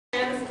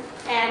presentations.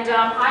 And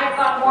I've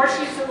got more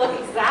sheets that look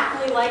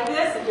exactly like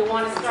this. If you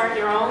want to start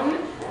your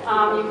own,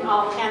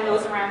 I'll hand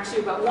those around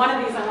too. But one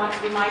of these I want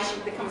to be my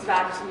sheet that comes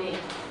back to me.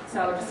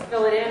 So just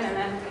fill it in, and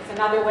then it's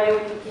another way we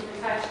can keep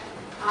in touch.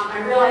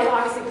 I realize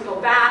obviously we can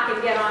go back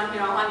and get on,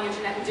 on the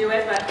internet and do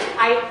it, but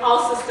I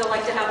also still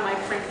like to have my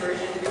print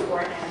version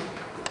beforehand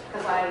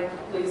because I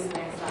lose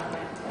things on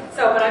it.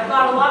 So, but I've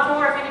got a lot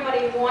more if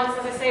anybody wants,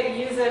 as I say, to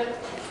use it.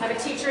 I'm a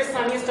teacher, so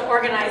I'm used to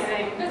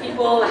organizing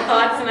people and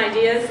thoughts and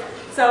ideas.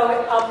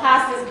 So I'll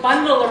pass this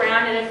bundle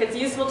around, and if it's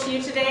useful to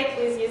you today,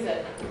 please use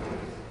it.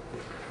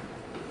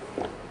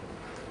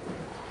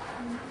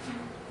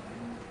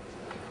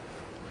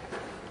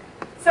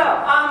 So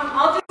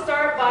I'll just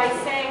start by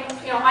saying,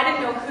 I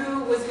didn't know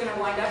who was going to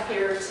wind up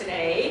here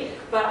today,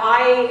 but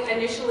I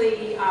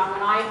initially, when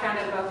I found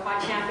out about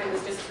PodCamp, it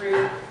was just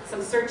through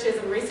some searches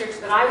and research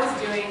that I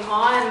was doing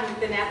on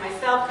the net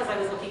myself, because I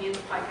was looking into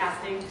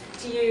podcasting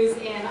to use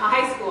in a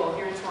high school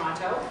here in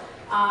Toronto.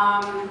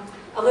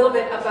 A little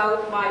bit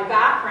about my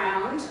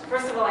background.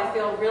 First of all, I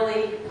feel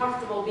really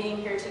comfortable being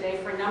here today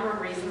for a number of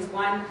reasons.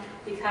 One,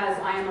 because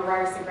I am a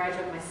Ryerson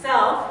graduate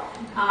myself.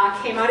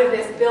 Came out of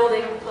this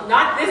building, well,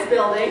 not this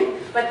building,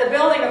 but the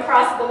building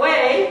across the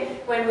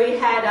way when we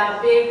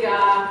had big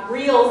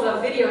reels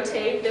of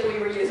videotape that we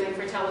were using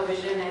for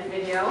television and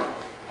video.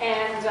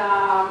 And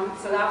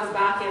so that was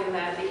back in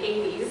the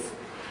 80s.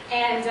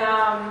 And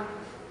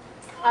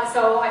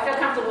so I feel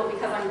comfortable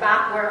because I'm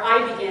back where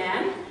I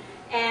began.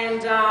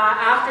 And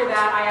after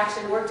that, I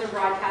actually worked in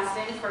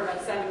broadcasting for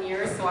about 7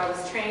 years, so I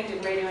was trained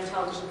in radio and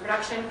television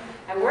production.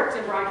 I worked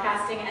in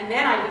broadcasting, and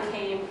then I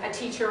became a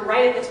teacher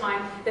right at the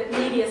time that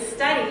media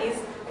studies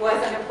was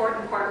an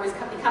important part, was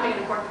becoming an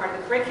important part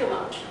of the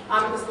curriculum.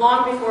 It was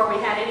long before we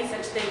had any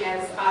such thing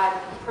as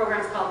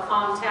programs called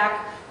ComTech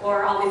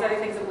or all these other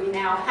things that we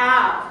now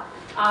have.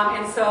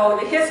 And so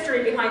the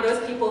history behind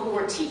those people who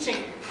were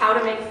teaching how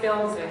to make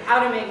films and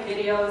how to make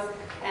videos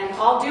and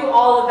do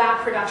all of that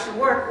production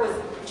work was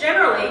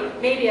generally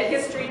maybe a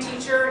history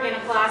teacher in a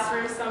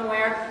classroom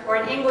somewhere or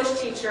an English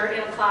teacher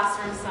in a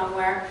classroom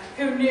somewhere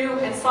who knew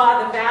and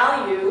saw the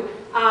value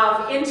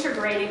of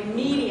integrating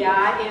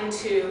media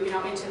into,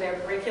 into their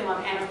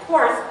curriculum. And of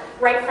course,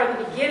 right from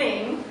the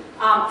beginning,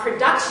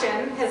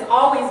 production has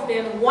always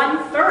been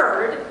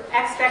 1/3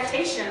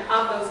 expectation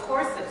of those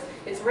courses.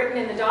 It's written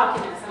in the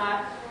documents.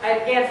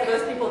 And again, for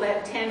those people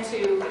that tend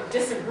to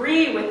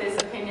disagree with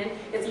this opinion,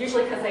 it's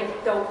usually because they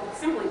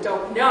simply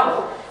don't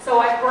know. So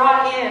I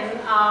brought in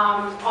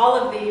all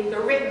of the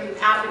written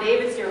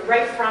affidavits here,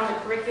 right from the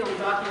curriculum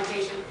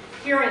documentation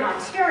here in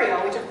Ontario,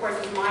 which of course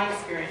is my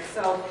experience.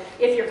 So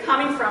if you're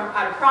coming from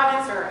out of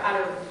province or out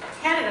of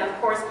Canada,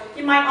 of course,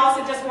 you might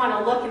also just want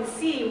to look and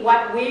see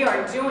what we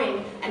are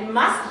doing and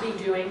must be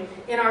doing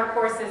in our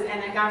courses.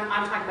 And again,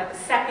 I'm talking about the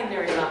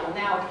secondary level.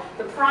 Now,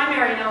 the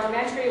primary and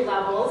elementary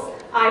levels,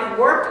 I've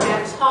worked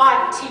and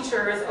taught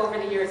teachers over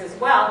the years as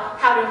well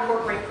how to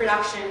incorporate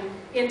production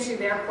into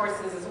their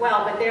courses as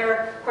well. But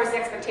their course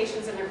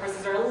expectations in their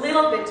courses are a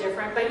little bit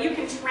different. But you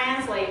can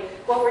translate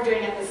what we're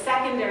doing at the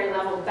secondary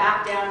level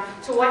back down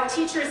to what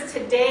teachers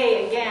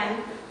today,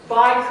 again,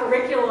 by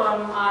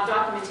curriculum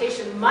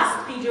documentation,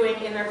 must be doing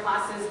in their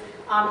classes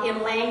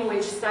in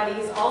language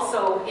studies,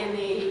 also in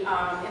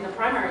the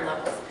primary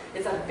levels.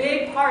 It's a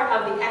big part of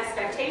the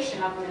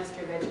expectation of the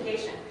Ministry of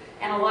Education.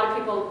 And a lot of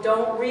people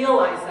don't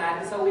realize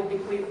that. And so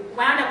we've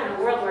wound up in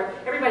a world where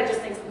everybody just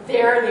thinks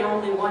they're the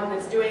only one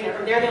that's doing it,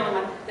 or they're the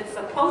only one that's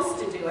supposed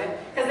to do it,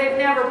 because they've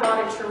never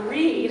bothered to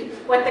read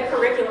what the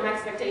curriculum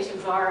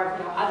expectations are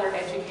of other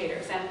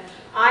educators. And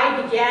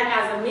I began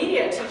as a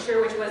media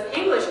teacher, which was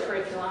English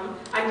curriculum.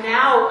 I'm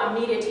now a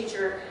media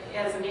teacher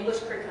as an English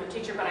curriculum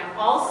teacher, but I'm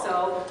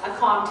also a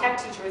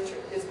ComTech teacher, which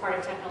is part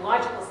of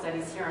technological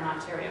studies here in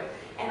Ontario.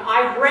 And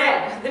I've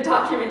read the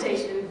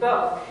documentation in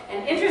both.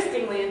 And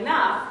interestingly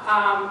enough,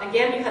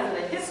 again, because of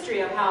the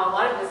history of how a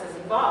lot of this is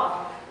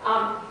involved,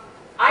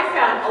 I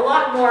found a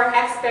lot more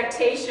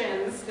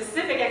expectations,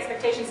 specific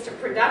expectations to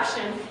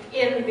production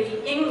in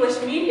the English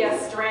media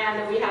strand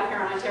that we have here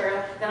in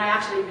Ontario than I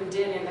actually even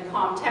did in the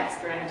ComTech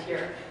strand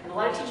here. And a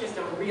lot of teachers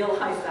don't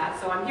realize that.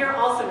 So I'm here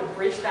also to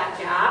bridge that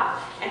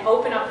gap and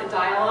open up the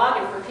dialogue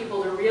and for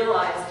people to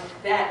realize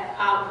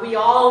that we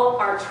all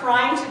are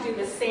trying to do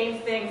the same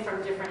thing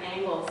from different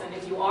angles. And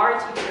if you are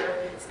a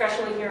teacher,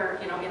 especially here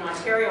in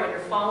Ontario, and you're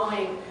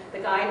following the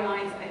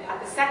guidelines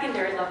at the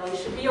secondary level, you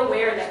should be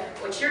aware that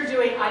what you're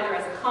doing either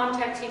as a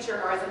ComTech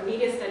teacher or as a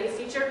media studies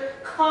teacher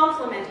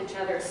complement each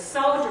other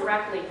so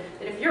directly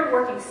that if you're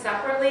working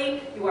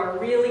separately, you are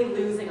really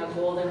losing a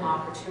golden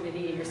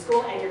opportunity in your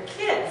school, and your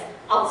kids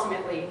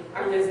ultimately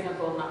are losing a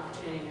golden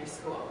opportunity in your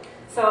school.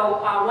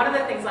 So one of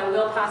the things I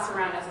will pass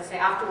around, as I say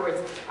afterwards,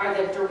 are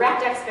the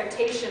direct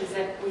expectations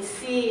that we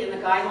see in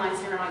the guidelines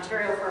here in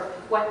Ontario for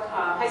what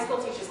high school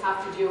teachers have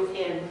to do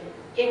in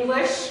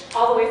English,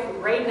 all the way from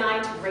grade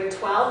 9 to grade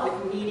 12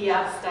 with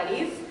media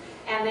studies,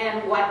 and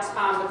then what the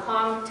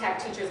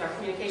CommTech teachers, our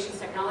communications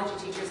technology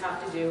teachers,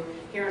 have to do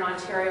here in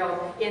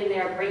Ontario in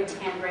their grade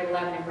 10, grade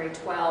 11, and grade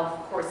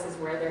 12 courses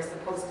where they're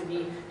supposed to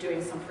be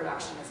doing some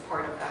production as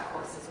part of that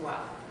course as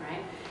well,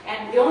 right?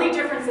 And the only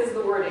difference is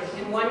the wording.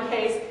 In one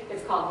case,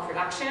 it's called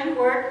production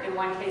work. In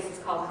one case, it's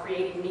called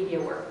creating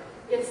media work.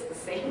 It's the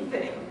same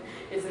thing.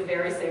 It's the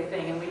very same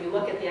thing. And when you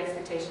look at the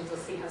expectations, you'll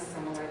see how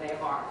similar they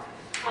are.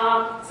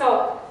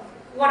 So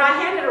what I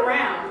handed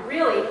around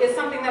really is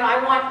something that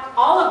I want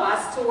all of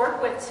us to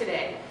work with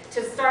today,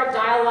 to start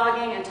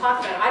dialoguing and talk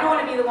about it. I don't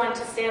want to be the one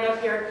to stand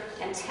up here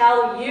and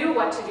tell you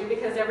what to do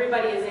because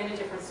everybody is in a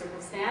different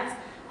circumstance.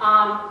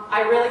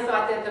 I really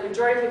thought that the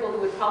majority of people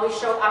who would probably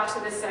show up to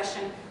this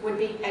session would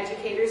be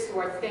educators who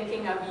are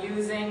thinking of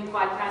using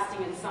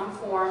podcasting in some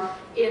form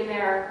in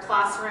their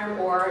classroom,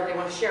 or they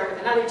want to share it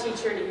with another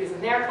teacher to use in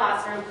their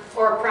classroom,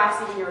 or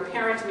perhaps even you're a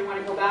parent and you want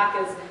to go back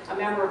as a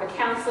member of a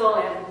council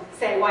and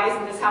say, why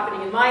isn't this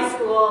happening in my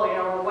school,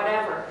 or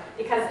whatever.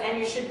 And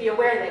you should be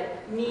aware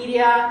that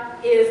media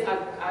is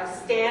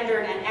a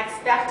standard and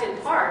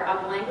expected part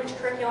of language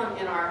curriculum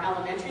in our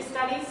elementary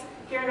studies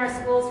here in our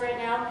schools right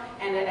now,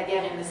 and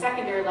again in the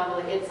secondary level,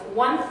 it's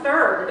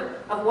 1/3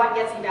 of what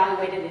gets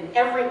evaluated in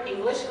every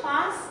English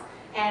class,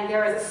 and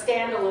there is a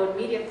standalone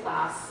media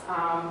class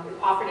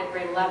offered at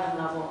grade 11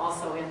 level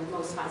also in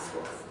most high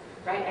schools,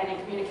 right? And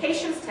in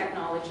communications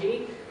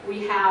technology,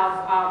 we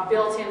have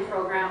built-in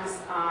programs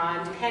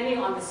depending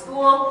on the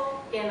school.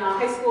 In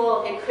high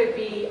school, it could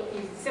be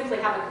you simply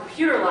have a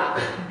computer lab,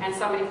 and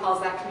somebody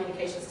calls that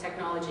communications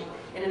technology.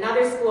 In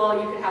another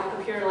school, you could have a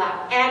computer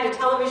lab and a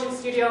television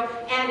studio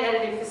and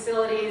editing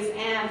facilities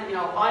and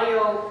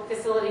audio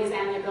facilities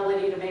and the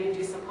ability to maybe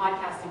do some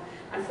podcasting.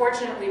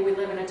 Unfortunately, we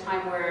live in a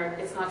time where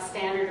it's not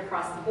standard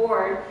across the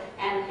board,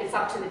 and it's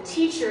up to the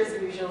teachers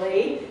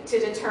usually to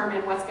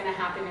determine what's going to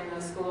happen in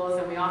those schools.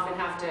 And we often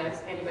have to,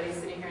 anybody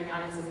sitting here in the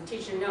audience as a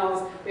teacher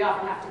knows, we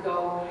often have to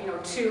go,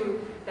 to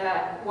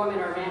the woman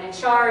or man in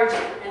charge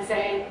and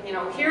say,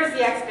 here's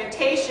the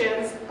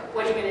expectations.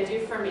 What are you going to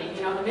do for me?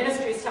 The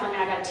ministry is telling me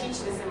I got to teach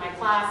this in my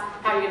class.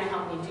 How are you going to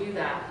help me do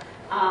that?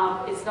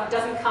 It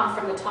doesn't come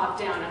from the top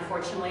down,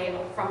 unfortunately.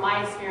 From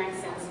my experience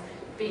since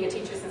being a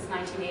teacher since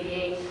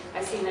 1988,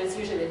 I've seen that it's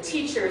usually the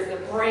teachers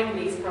that bring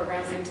these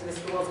programs into the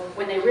schools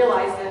when they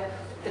realize that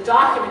the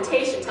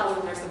documentation tells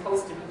them they're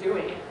supposed to be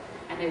doing it.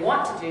 And they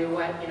want to do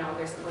what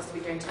they're supposed to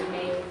be doing to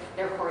make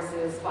their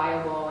courses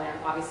viable and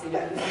obviously to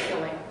be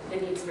fulfilling the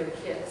needs for the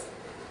kids.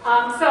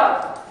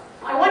 So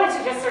I wanted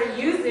to just sort of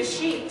use this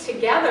sheet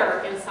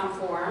together in some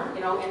form,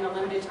 in the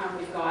limited time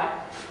we've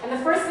got. And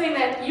the first thing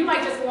that you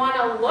might just want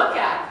to look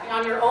at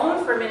on your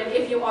own for a minute,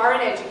 if you are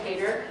an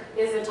educator,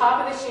 is the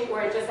top of the sheet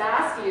where it just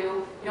asks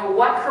you,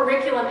 what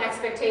curriculum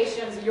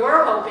expectations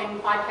you're hoping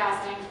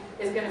podcasting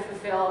is going to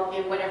fulfill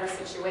in whatever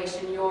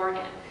situation you're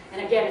in.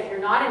 And again, if you're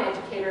not an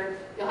educator,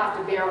 you'll have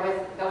to bear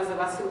with those of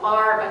us who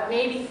are, but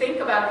maybe think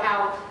about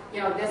how,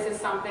 this is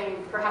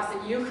something perhaps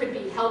that you could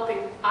be helping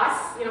us,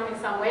 in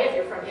some way. If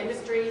you're from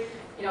industry,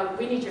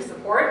 we need your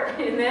support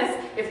in this.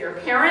 If you're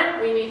a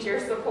parent, we need your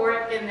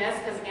support in this,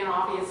 because again,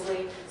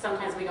 obviously,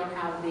 sometimes we don't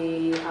have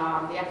the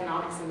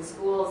economics in the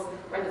schools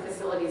or the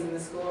facilities in the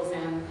schools,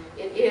 and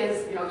it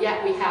is,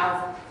 yet we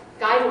have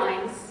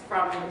guidelines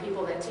from the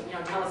people that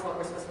tell us what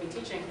we're supposed to be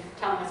teaching,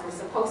 telling us we're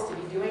supposed to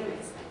be doing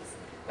these things,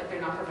 but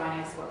they're not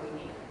providing us what we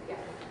need. Yeah.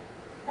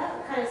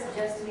 That kind of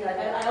suggests to me, like,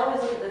 I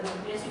always look at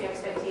the ministry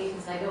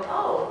expectations and I go,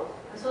 oh,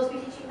 I'm supposed to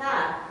be teaching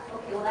that.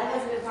 Okay, well, that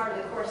hasn't been part of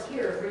the course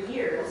here for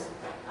years.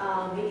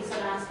 Maybe some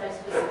aspects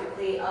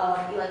specifically of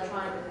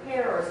electronic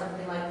repair or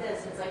something like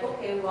this. It's like,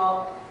 okay,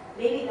 well,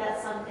 maybe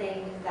that's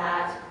something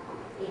that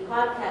a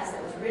podcast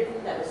that was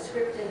written, that was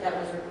scripted, that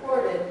was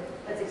recorded,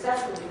 that's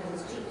accessible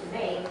because it's cheap to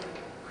make,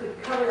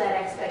 could cover that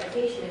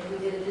expectation if we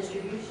did a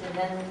distribution, and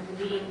then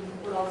the meeting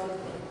would also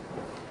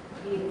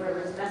be whatever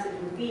the message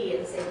would be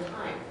at the same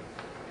time.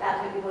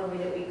 That might be one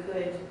way that we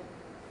could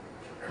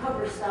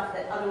cover stuff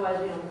that otherwise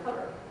we don't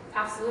cover.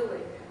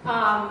 Absolutely.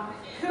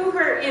 Who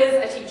here is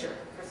a teacher,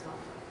 first of all?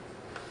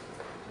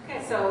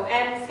 Okay, so,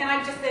 and can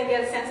I just then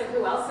get a sense of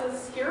who else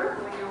is here?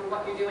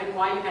 What you're doing,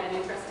 why you had an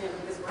interest in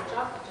this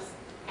workshop? Just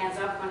hands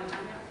up, one at a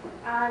time.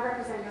 I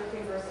represent York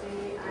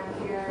University.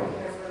 I'm here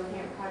because we're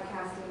looking at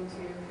podcasting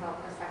to help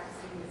prospective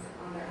students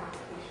on their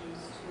applications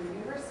to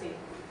university.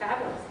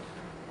 Fabulous.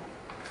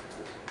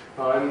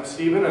 I'm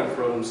Stephen. I'm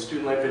from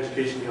Student Life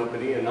Education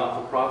Company, a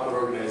not-for-profit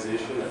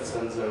organization that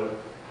sends out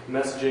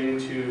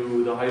messaging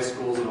to the high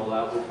schools and all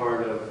that. We're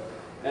part of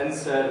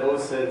NSED,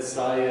 OSED,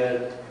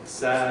 SciEd,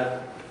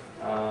 SAD.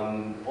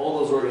 All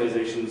those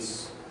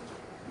organizations,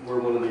 we're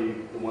one of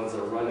the ones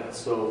that run it.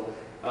 So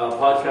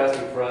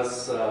podcasting for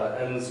us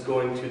ends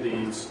going to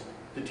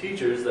the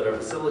teachers that are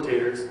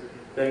facilitators,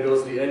 then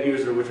goes to the end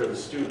user, which are the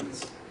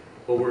students.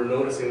 But we're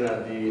noticing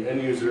that the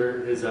end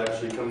user is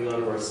actually coming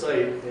onto our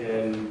site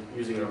and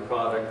using our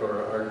product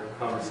or our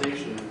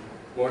conversation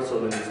more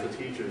so than just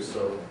the teachers.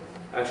 So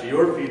actually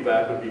your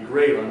feedback would be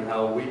great on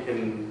how we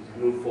can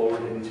move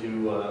forward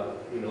into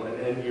an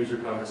end user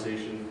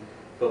conversation,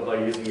 but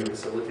by using your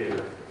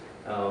facilitator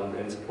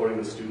and supporting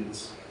the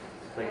students.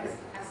 Thank you.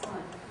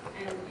 Excellent.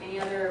 And any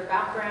other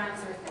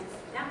backgrounds or things?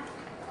 Yeah.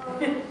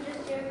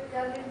 Just your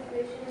gather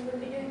information, and we'll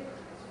be doing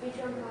speech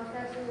on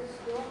podcasting at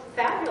school.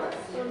 Fabulous.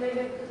 So maybe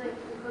I could like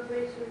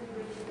incorporate some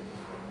information.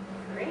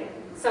 Great.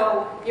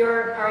 So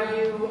are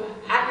you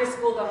at your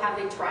school though? Have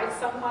they tried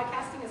some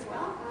podcasting as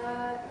well?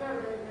 Not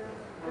really, no.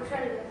 I'm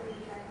trying to get them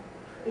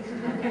to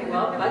try. Okay.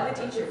 Well, bug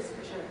the teachers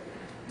for sure.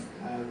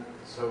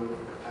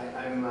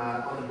 I'm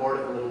on the board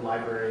of a little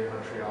library in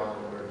Montreal,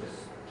 and we're just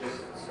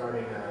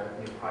starting a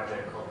new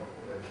project called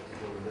the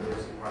Digital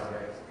Literacy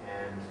Project,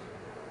 and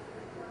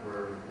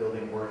we're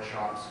building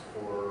workshops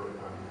for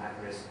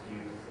at-risk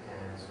youth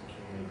and some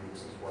community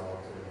groups as well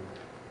to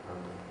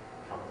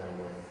help them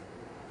with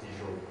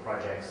digital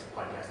projects,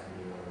 podcasting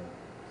being one of them,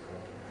 so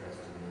I'm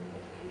interested in the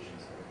education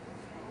side.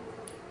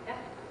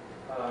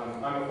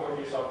 I'm a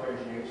fourth-year software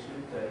engineering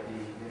student at the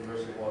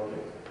University of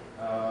Waterloo.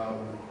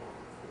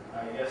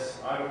 I guess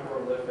I'm a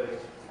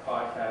prolific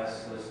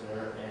podcast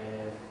listener,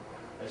 and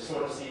I just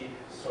want to see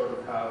sort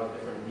of how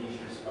different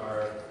niches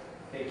are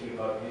thinking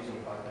about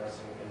using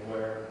podcasting and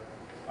where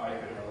I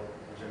could help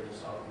in terms of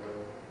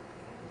software.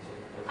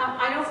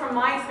 I know from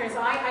my experience,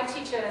 I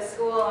teach at a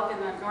school up in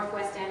the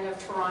northwest end of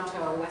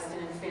Toronto, Weston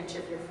and Finch,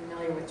 if you're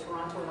familiar with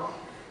Toronto at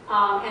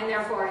all. And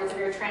therefore, it's a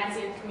very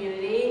transient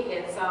community.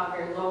 It's a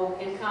very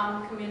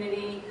low-income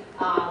community,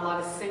 a lot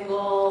of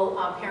single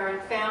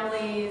parent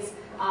families,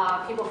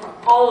 people from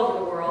all over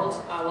the world,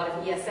 a lot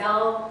of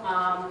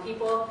ESL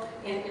people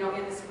in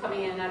this,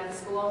 coming in and out of the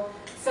school.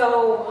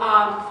 So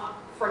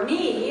for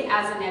me,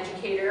 as an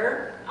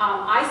educator,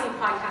 I see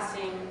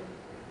podcasting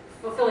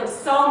fulfilling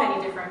so many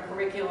different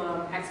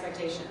curriculum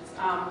expectations.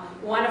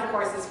 One, of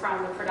course, is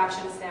from the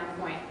production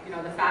standpoint.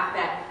 The fact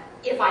that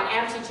if I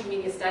am teaching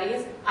media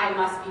studies, I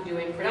must be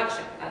doing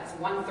production. That's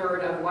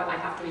 1/3 of what I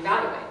have to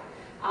evaluate.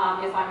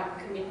 If I'm a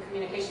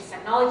communications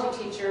technology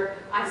teacher,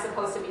 I'm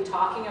supposed to be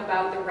talking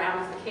about the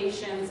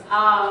ramifications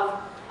of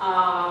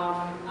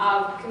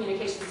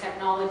communications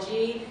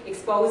technology,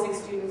 exposing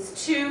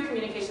students to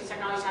communications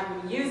technology, having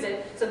them use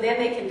it, so then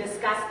they can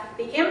discuss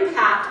the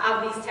impact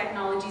of these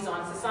technologies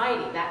on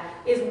society. That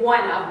is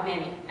one of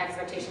many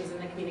expectations in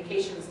the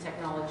communications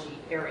technology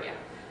area.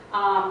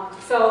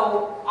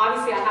 So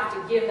obviously I have to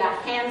give that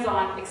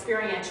hands-on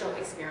experiential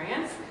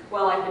experience.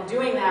 Well, I've been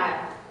doing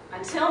that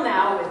until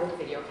now with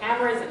video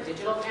cameras and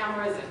digital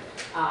cameras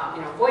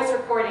and voice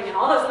recording and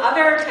all those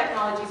other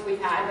technologies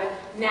we've had, but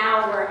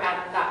now we're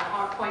at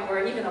that point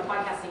where even though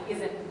podcasting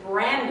isn't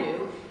brand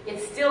new,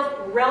 it's still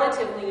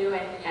relatively new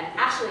and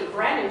actually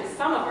brand new to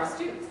some of our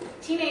students.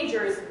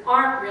 Teenagers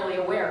aren't really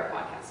aware of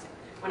podcasting.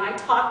 When I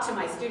talk to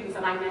my students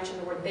and I mention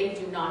the word, they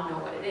do not know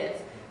what it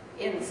is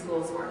in the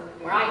schools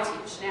where I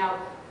teach. Now,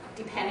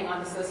 depending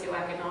on the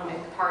socioeconomic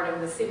part of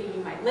the city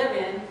you might live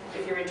in,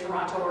 if you're in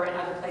Toronto or in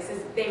other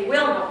places, they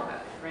will know about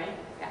it, right?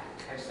 Yeah.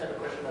 I just have a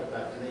question about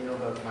that. Do they know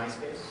about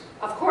MySpace?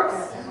 Of course.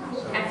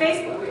 So- And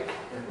Facebook.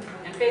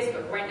 And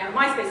Facebook. Right now,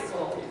 MySpace is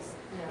old news.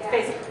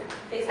 Facebook.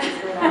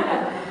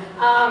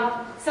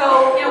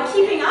 So,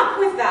 keeping up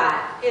with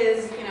that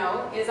is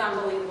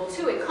unbelievable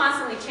too. It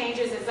constantly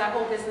changes. It's that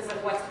whole business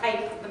of what's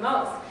hyped the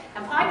most.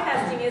 And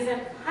podcasting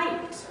isn't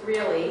hyped,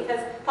 really,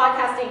 because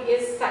podcasting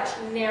is such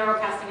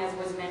narrowcasting, as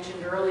was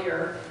mentioned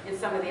earlier in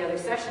some of the other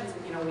sessions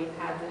we've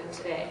had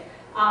today.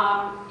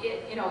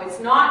 It's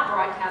not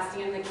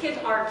broadcasting,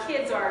 and our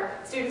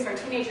students, our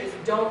teenagers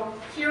don't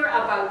hear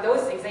about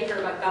those things. They hear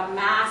about the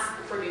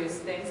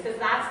mass-produced things, because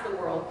that's the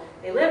world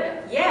they live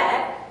in.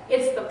 Yet,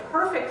 it's the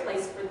perfect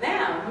place for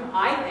them,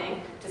 I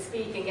think, to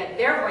speak and get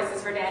their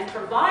voices heard and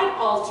provide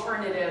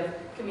alternative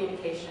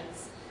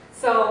communications.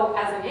 So,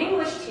 as an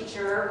English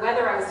teacher,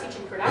 whether I was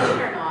teaching production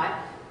or not,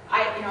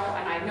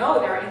 I know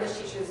there are English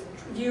teachers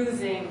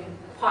using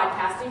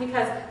podcasting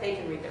because they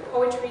can read their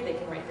poetry, they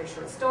can write their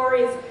short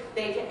stories,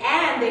 they can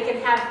have the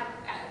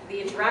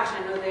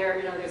interaction. I know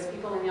there's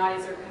people in the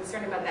audience who are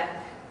concerned about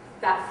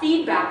that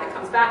feedback that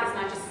comes back. It's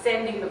not just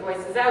sending the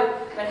voices out,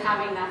 but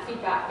having that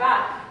feedback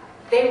back.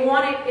 They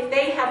want it, if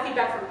they have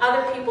feedback from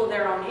other people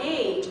their own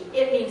age,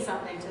 it means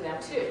something to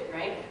them too,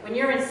 right? When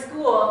you're in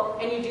school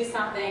and you do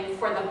something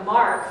for the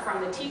mark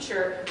from the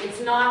teacher, it's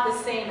not the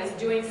same as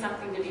doing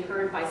something to be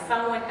heard by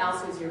someone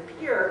else who's your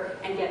peer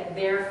and get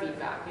their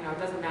feedback. It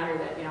doesn't matter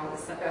that,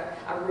 it's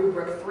a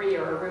rubric 3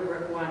 or a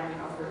rubric 1,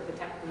 for the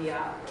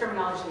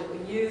terminology that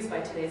we use by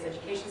today's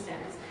education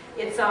standards.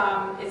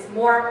 It's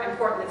more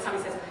important that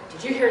somebody says,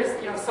 did you hear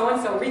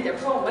so-and-so read their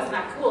poem? Wasn't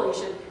that cool? You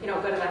should,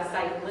 go to that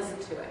site and listen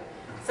to it.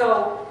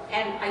 So,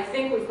 and I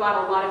think we've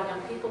got a lot of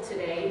young people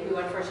today who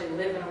unfortunately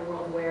live in a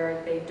world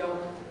where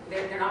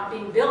they're not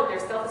being built, their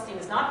self-esteem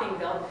is not being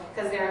built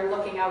because they're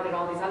looking out at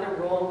all these other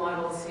role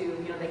models who,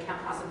 they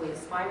can't possibly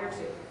aspire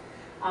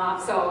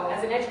to. So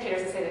as an educator,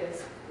 as I say,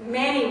 there's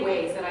many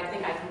ways that I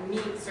think I can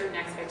meet certain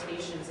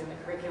expectations in the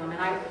curriculum.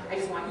 And I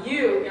just want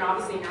you,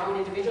 obviously in your own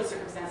individual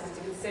circumstances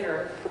to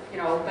consider,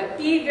 but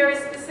be very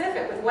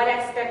specific with what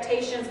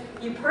expectations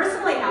you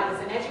personally have as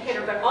an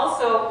educator, but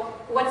also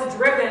what's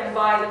driven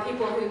by the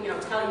people who,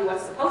 tell you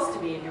what's supposed to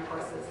be in your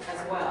courses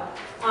as well.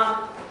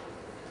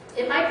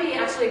 It might be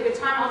actually a good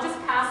time. I'll just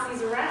pass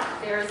these around.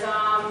 There's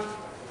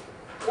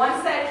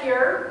one set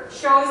here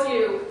shows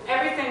you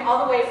everything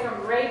all the way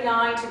from grade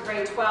 9 to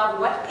grade 12,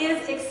 what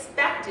is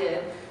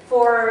expected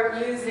for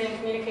using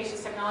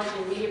communications technology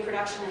and media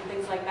production and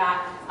things like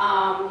that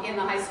in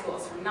the high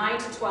schools from 9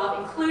 to 12,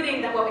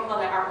 including that what we call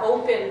our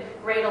open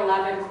grade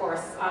 11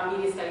 course,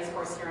 media studies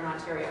course here in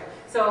Ontario.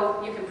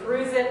 So you can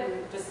peruse it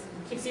and just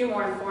keeps you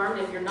more informed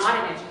if you're not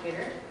an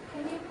educator.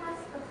 Can you pass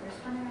the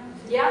first one around?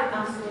 Yeah,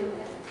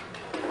 absolutely.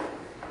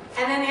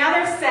 And then the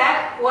other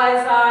set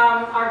was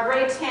our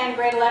grade 10,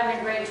 grade 11,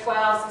 and grade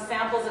 12, some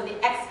samples of the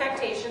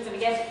expectations. And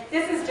again,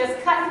 this is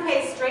just cut and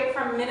paste straight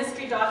from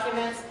ministry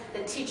documents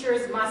that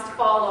teachers must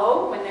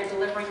follow when they're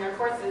delivering their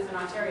courses in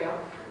Ontario.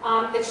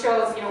 That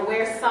shows,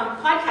 where some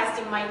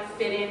podcasting might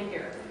fit in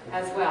here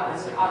as well.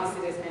 And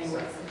obviously, there's many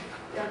ways.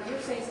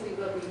 You're saying something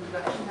about the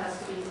production has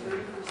to be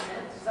 30%.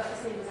 Is that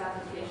the same as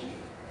application?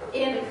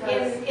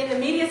 In the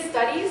media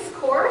studies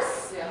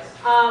course, Yes.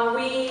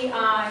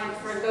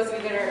 for those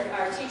of you that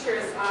are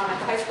teachers at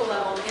the high school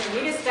level, in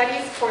the media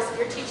studies course, if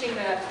you're teaching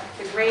the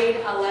grade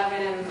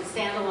 11 and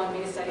standalone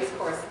media studies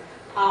course,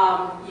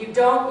 you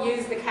don't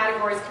use the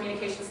categories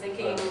communications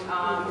thinking,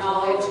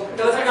 knowledge.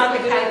 Those are not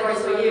the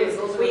categories we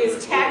use. We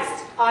use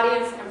text,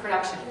 audience, and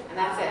production, and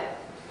that's it.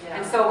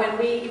 And so when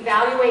we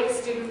evaluate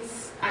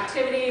students'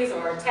 activities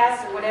or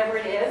tests or whatever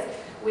it is,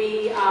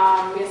 we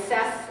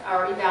assess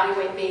or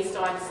evaluate based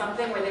on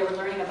something where they were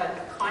learning about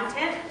the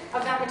content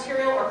of that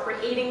material or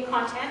creating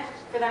content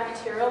for that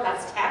material.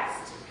 That's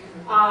text.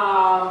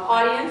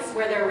 Audience,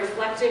 where they're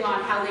reflecting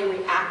on how they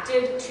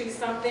reacted to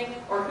something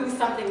or who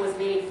something was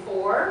made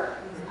for,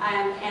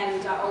 and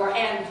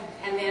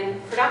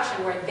then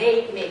production, where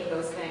they make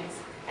those things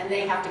and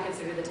they have to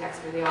consider the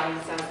text or the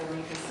audience as they're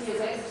making it.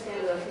 As I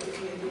understand it, I think the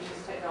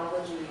communications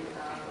technology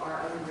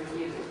are under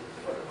review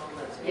for the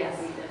moment. Yes.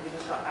 And we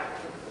just got back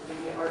to the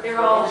media art. They're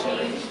all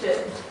changed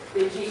it.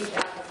 They changed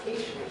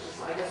application, which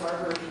is, I guess, our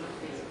version of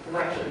the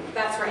production.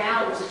 That's right.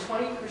 Now there's a 20%,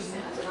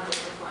 and that's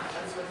for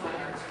fine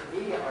arts for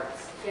media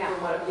arts. Yeah.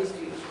 From what it used to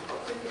be, it was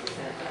about 50%,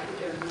 and I think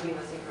they're moving in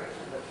the same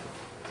direction with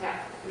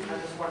tech. I'm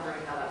just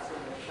wondering how that's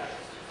going to affect.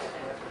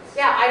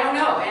 Yeah, I don't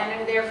know,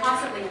 and they're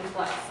constantly in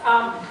flux.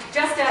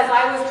 Just as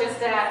I was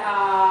just at,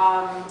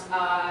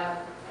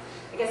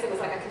 I guess it was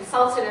like a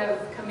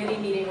consultative committee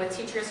meeting with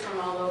teachers from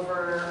all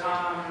over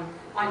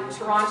on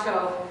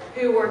Toronto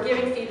who were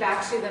giving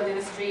feedback to the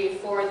ministry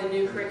for the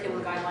new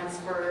curriculum guidelines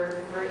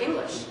for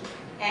English.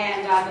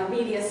 And the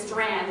media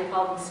strand, we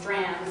call them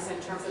strands in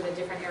terms of the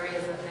different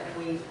areas that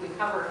we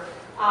cover.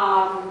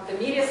 The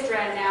media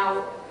strand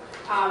now,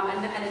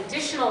 an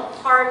additional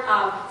part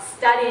of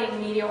studying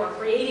media or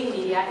creating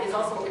media is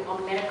also what we call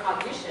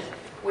metacognition,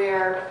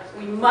 where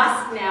we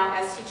must now,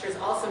 as teachers,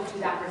 also do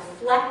that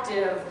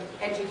reflective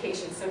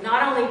education. So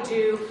not only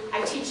do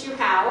I teach you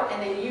how,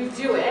 and then you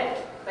do it,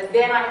 but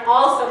then I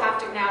also have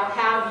to now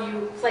have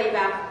you play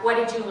back what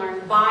did you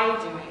learn by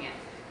doing it,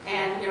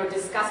 and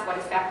discuss what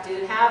effect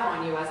did it have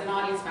on you as an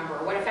audience member,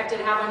 or what effect did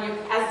it have on you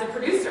as the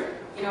producer.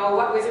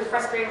 What was your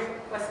frustration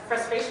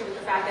with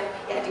the fact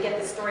that you had to get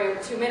this story over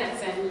 2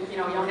 minutes and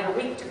you only had a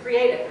week to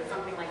create it or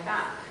something like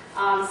that.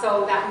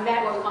 So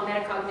that what we call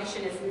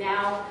metacognition is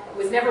now, it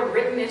was never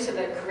written into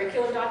the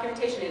curriculum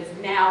documentation, it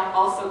is now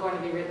also going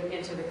to be written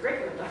into the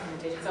curriculum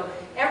documentation. So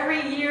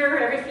every year,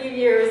 every few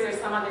years, there's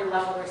some other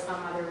level or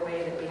some other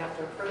way that we have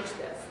to approach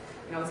this.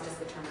 It's just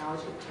the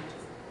terminology that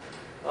changes.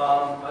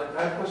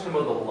 I have a question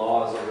about the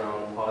laws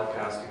around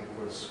podcasting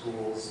for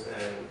schools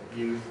and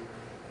youth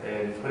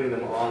and putting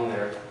them on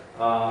there.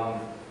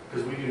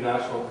 Because we do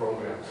national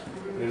programs.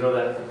 You know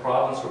that the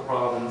province for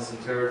province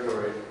and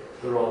territory,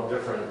 they're all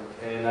different.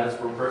 And as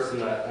for a person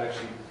that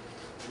actually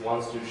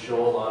wants to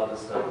show a lot of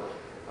this stuff,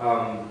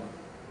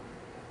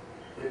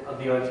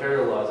 the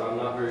Ontario laws, I'm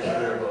not very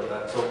clear about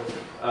that. So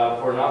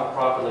for a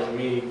not-for-profit like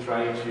me,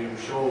 trying to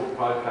show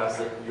podcasts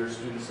that your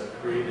students have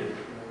created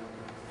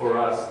for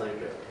us,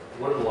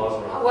 what are the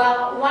laws around?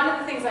 Well, one of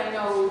the things I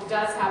know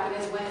does happen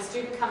is when a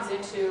student comes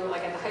into,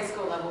 like at the high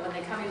school level, when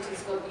they come into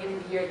school at the beginning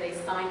of the year, they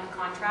sign a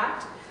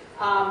contract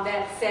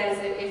that says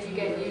that if you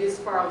get used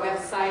for a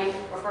website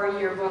or for a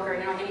yearbook or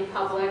any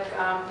public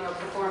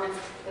performance,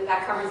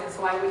 that covers it.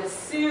 So I would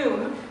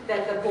assume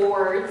that the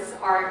boards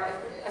are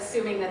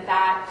assuming that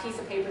that piece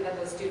of paper that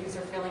those students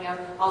are filling out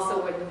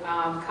also would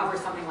cover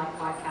something like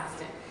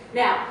podcasting.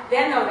 Now,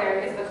 then though, there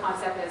is the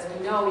concept, as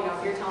we know,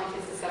 if you're telling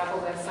kids to set up a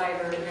website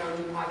or do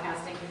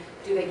podcasting,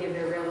 do they give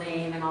their real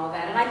name and all of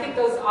that? And I think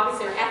those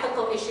obviously are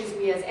ethical issues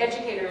we as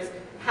educators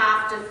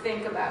have to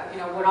think about.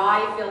 Would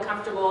I feel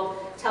comfortable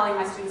telling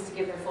my students to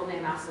give their full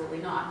name? Absolutely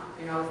not.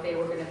 If they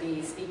were going to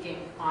be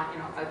speaking on,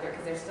 out there,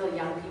 because they're still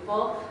young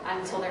people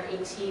until they're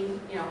 18.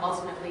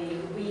 Ultimately,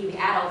 we the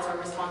adults are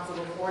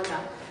responsible for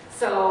them.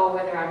 So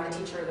whether I'm the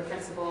teacher or the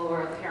principal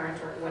or the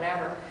parent or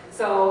whatever.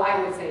 So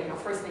I would say,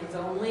 first names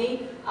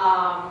only,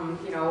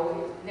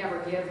 never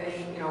give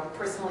any,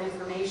 personal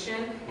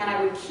information. And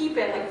I would keep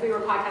it, like if we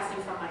were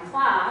podcasting from my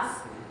class,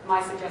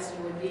 my suggestion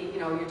would be,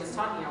 you're just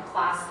talking,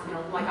 class,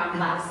 like I'm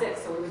lab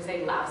 6, so we would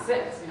say lab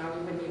 6, you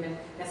wouldn't even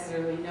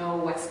necessarily know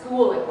what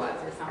school it was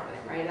or something,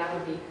 right? That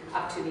would be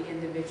up to the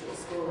individual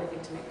school, I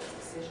think, to make those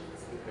decisions.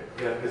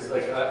 Yeah, because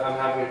I'm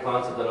having a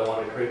concept that I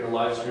want to create a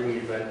live streaming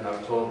event in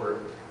October.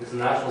 It's the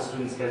National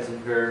Students Cancer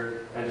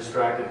Impaired and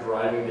Distracted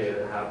Driving Day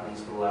that happens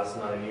for the last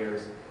 9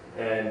 years.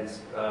 And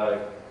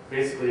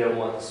basically I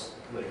want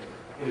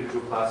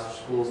individual classes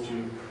or schools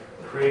to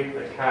create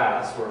a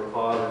cast or a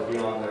pod or be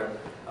on there.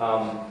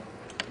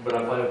 But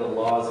I'm finding the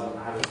laws, I'm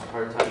having a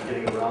hard time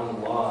getting around the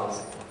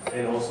laws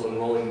and also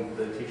enrolling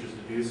the teachers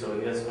to do so.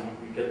 And yes,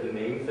 we get the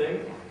name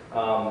thing,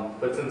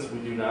 but since we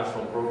do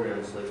national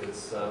programs,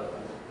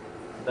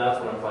 that's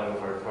what I'm finding the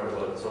hard part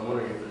about it. So I'm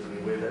wondering if there's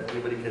any way that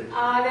anybody could...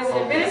 There's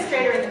an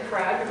administrator in the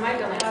crowd who might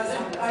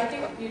have I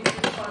think you need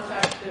to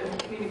contact the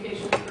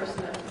communications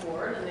person at the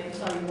board, and they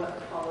tell you what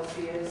the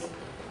policy is.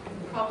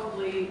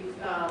 Probably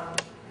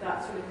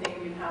that sort of thing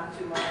you'd have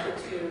to market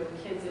to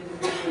kids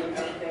individually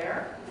out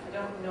there. I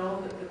don't know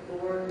that the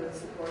board would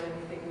support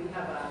anything. We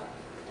have I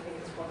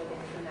think it's called an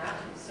intranet,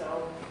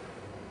 so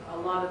a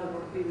lot of the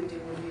work we would do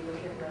would be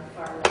within the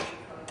far left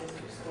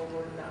district school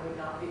board, and that would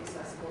not be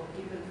accessible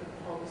even for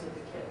the homes of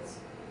the kids.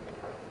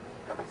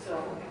 So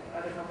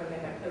I don't know if I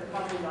made that clear.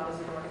 Probably not as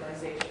an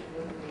organization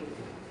wouldn't we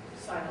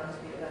sign on to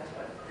the event,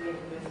 but the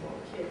individual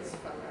kids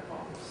from their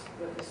homes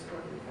with the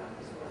support of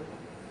families would.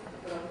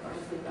 But I'll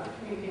just leave that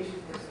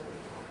communication person.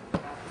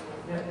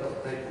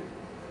 Thank you.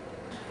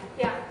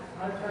 Yeah.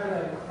 I've had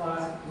a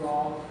class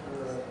draw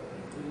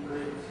in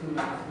grade 2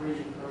 and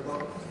 3 for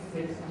about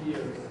 6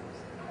 years.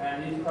 And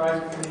these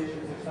privacy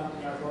issues are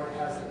something our board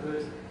has a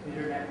good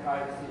internet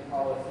privacy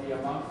policy,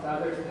 amongst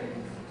other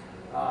things.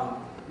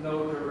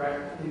 No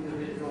direct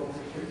individual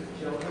pictures of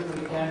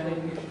children. We can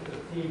take pictures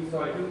of teams,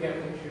 so I do get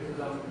pictures of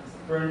them.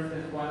 For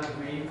instance, one of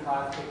the main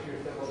class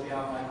pictures that will be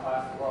on my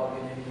class blog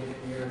in any given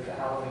year is the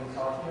Halloween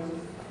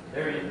costumes.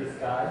 They're in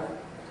disguise.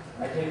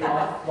 I take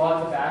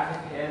lots of back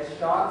and head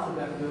shots of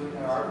them doing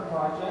their art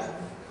projects.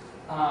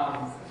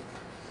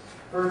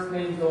 First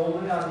names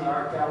only on the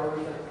art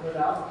galleries I put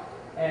up.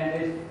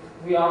 And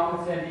we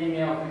often send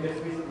emails. We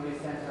just recently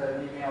sent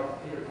an email to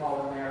Peter,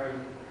 Paul, and Mary.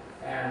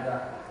 And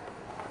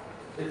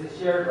it's a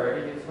shared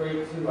writing. It's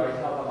grade 2. I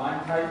tell them,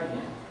 I'm typing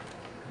it.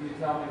 You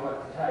tell me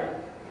what to type.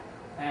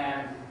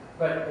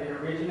 But it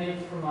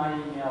originates from my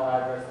email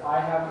address. I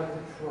have the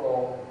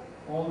control,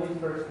 only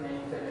first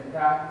names. And in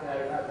fact,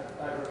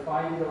 I've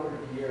refined it over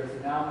the years.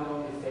 And now we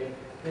only say,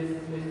 this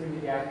is Mr.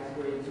 McGacky's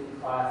grade 2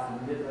 class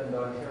in Midland,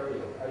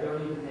 Ontario. I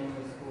don't even name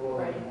the school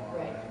anymore.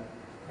 Right.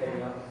 I'm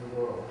heading out to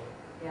the world.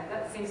 Yeah,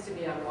 that seems to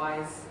be a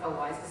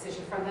wise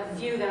decision from the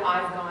few that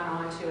I've gone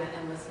on to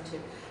and listened to.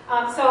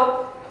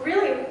 So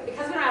really,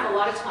 because we don't have a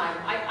lot of time,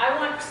 I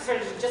want to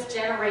sort of just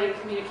generate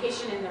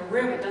communication in the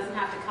room. It doesn't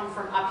have to come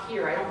from up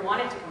here. I don't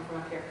want it to come from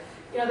up here.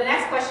 The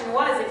next question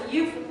was, if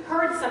you've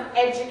heard some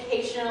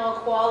educational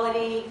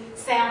quality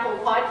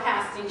sample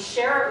podcasting,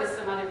 share it with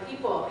some other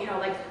people.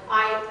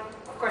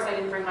 Of course I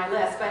didn't bring my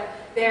list, but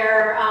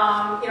there's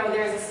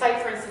a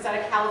site, for instance, out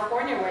of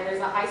California where there's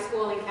a high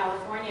school in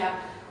California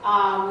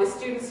with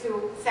students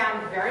who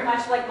sound very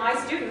much like my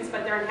students,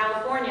 but they're in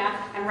California,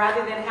 and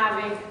rather than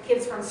having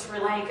kids from Sri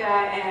Lanka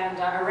and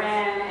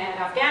Iran and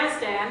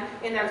Afghanistan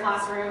in their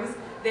classrooms,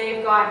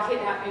 they've got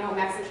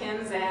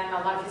Mexicans and a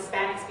lot of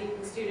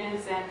Hispanic-speaking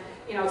students and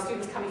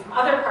students coming from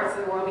other parts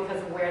of the world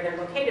because of where they're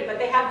located, but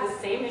they have the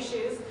same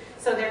issues.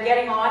 So they're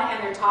getting on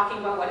and they're talking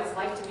about what it's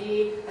like to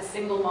be a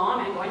single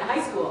mom and going to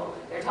high school.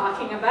 They're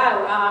talking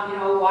about,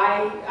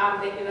 why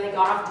they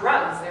got off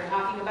drugs. They're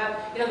talking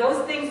about,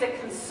 those things that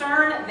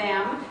concern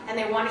them and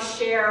they want to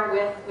share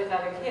with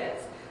other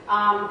kids.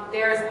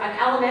 There's an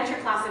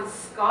elementary class in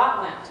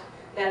Scotland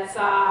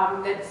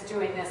that's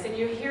doing this, and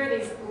you hear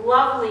these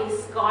lovely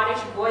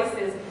Scottish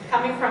voices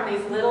coming from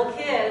these little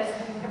kids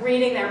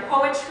reading their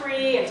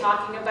poetry and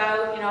talking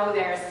about,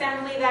 their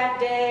assembly that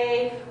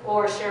day,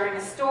 or sharing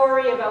a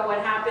story about what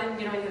happened,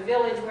 in the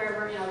village,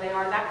 wherever, they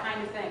are, that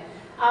kind of thing.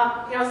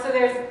 So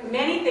there's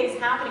many things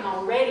happening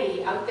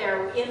already out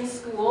there in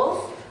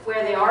schools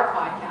where they are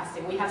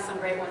podcasting. We have some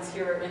great ones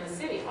here in the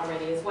city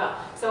already as well.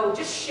 So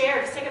just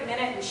take a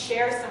minute and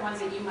share some ones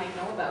that you might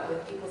know about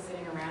with people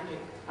sitting around you,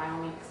 by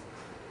all means.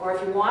 Or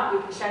if you want,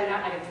 we can shut it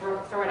out and I can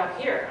throw it up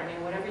here.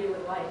 Whatever you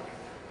would like.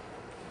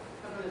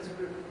 How about as a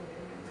group?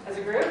 As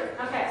a group?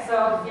 Okay,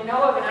 so if you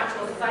know of an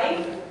actual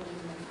site.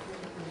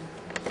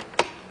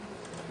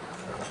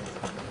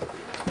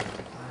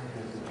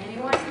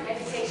 Anyone?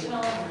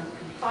 Educational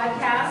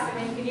podcast?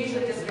 You can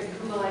usually just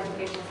Google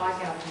educational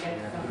podcast and get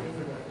it something.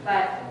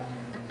 But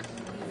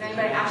does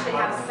anybody actually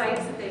have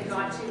sites that they've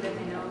gone to that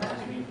they know about?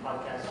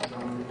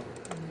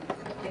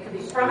 It could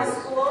be from a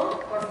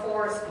school or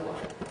for a school.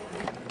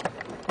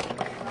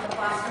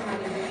 Classroom when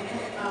you're doing it.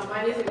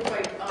 Mine isn't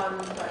quite on,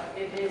 but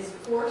it is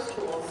for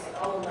schools,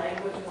 all the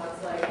language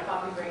ones like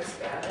Coffee Break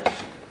Spanish.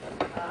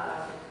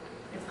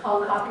 It's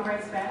called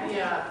Copyright Spanish?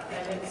 Yeah,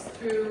 and it's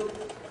through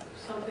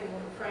something,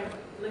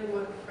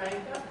 Lingua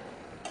Franca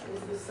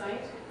is the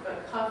site,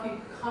 but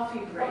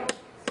Coffee Break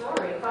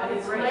story. And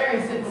it's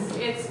hilarious.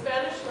 It's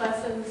Spanish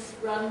lessons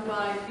run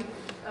by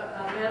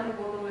a man and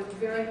woman with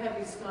very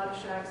heavy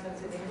Scottish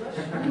accents in English.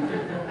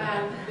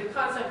 And the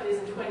concept is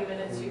in 20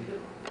 minutes you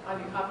could, on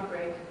your coffee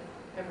break,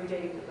 every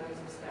day you could learn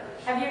some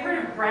Spanish. Have you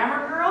heard of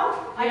Grammar Girl?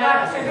 I Yes.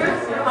 got to go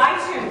through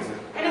iTunes.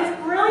 And it's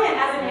brilliant.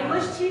 As an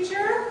English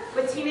teacher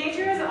with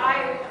teenagers,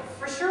 I'm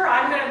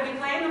going to be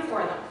playing them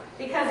for them.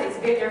 Because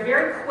they're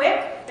very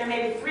quick. They're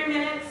maybe 3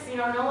 minutes,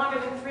 no longer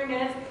than 3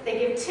 minutes. They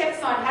give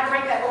tips on how to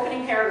write that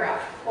opening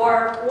paragraph.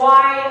 Or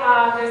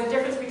why there's a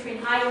difference between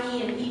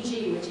IE and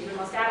EG, which even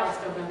most adults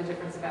don't know the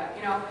difference about.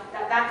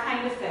 That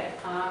kind of thing.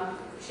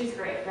 She's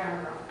great,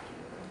 Grammar Girl.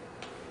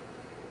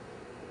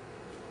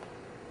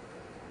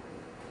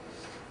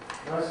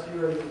 Last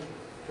year, I did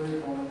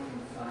great moments in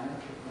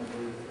science with my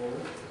grade 4.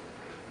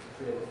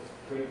 We had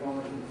great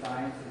moments in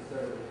science. We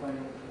started with 20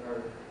 or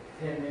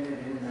 10-minute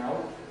in and out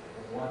of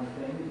one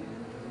thing, and it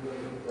was a really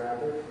good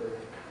grabber for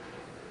kids.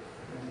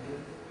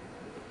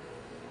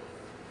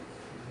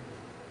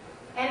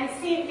 And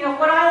see,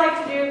 what I like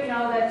to do,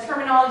 the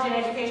terminology in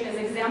education is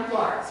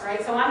exemplars,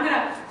 right? So I'm going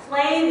to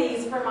play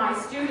these for my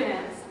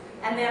students,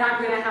 and then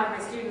I'm going to have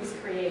my students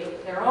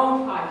create their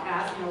own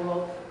podcast.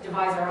 We'll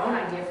devise our own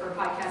idea for a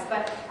podcast.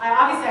 But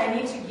obviously, I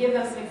need to give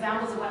them some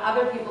examples of what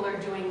other people are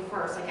doing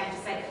first. I can't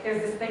just say,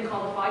 there's this thing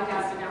called a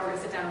podcast, and now we're going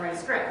to sit down and write a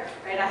script,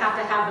 right? I have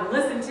to have them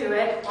listen to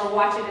it or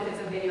watch it if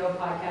it's a video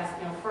podcast,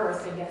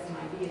 first and get some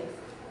ideas.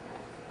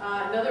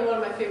 Another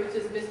one of my favorites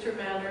is Mr.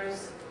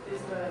 Manners.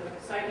 The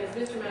site is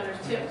Mr. Manners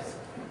Tips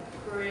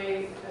for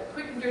a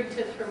quick and dirty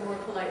tips for a more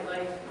polite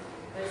life.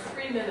 And it's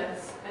 3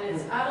 minutes, and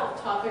it's adult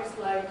topics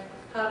like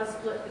how to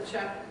split the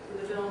check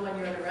with the bill when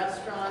you're in a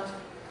restaurant,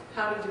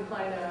 how to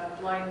decline a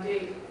blind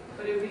date.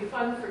 But it would be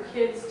fun for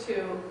kids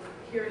to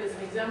hear it as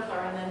an exemplar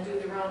and then do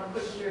their own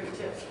quick and dirty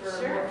tips for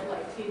a more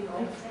polite teen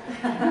life.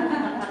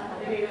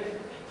 Maybe even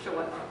show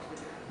what not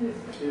to do.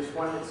 There's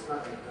one that's not,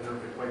 I don't know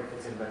if it quite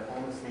fits in, but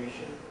Homeless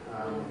Nation.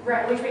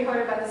 Right, which we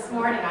heard about this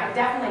morning. I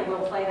definitely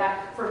will play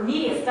that for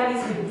media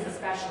studies students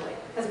especially,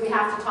 because we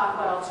have to talk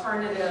about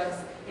alternatives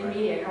in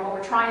media. What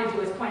we're trying to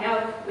do is point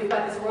out we've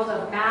got this world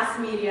of mass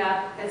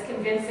media that's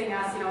convincing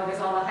us, there's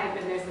all the hype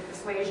and there's the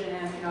persuasion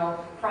and,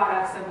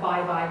 products and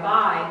buy.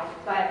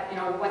 But,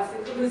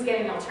 who's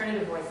getting the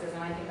alternative voices?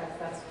 And I think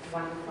that's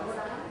one.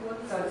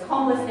 So it's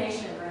Homeless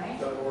Nation, right?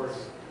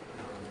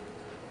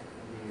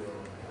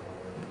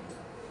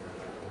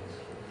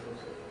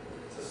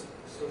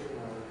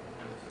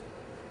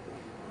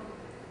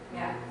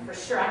 Yeah, for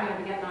sure. I'm going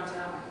to be getting onto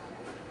that one.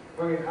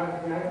 Okay, I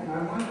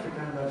wanted to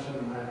kind of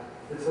mention,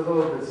 it's a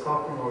little bit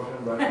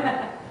self-promotion, but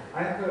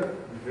I have a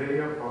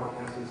video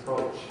podcast. It's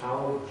called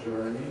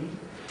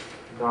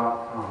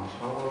CelloJourney.com.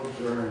 Cello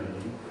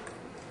Journey.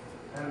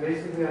 And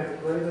basically, I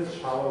play the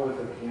cello with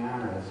a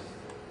pianist.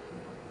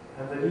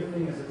 And the neat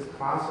thing is it's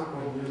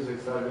classical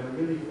music, so I've been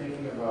really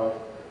thinking about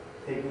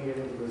taking it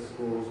into the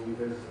schools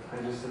because I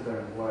just sit there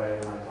and play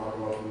and I talk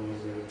about the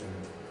music.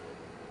 And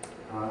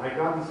I've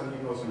gotten some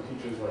emails from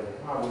teachers like,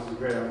 wow, this is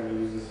great, I'm going to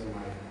use this in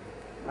my...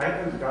 I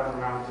haven't gotten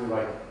around to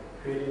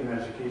creating an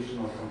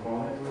educational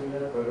component to it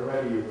yet, but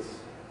already it's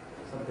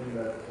something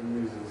that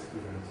amuses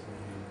students.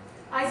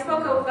 I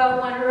spoke about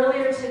one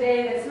earlier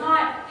today that's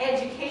not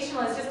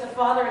educational, it's just a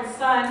father and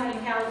son in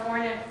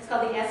California. It's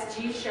called the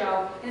SG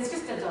Show, and it's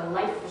just a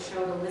delightful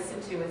show to listen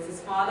to. It's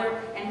his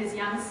father and his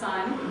young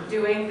son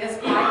doing this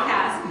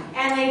podcast,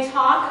 and they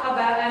talk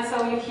about, and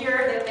so you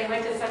hear that they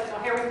went to such a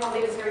Harry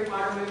Potter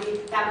movie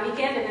that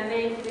weekend, and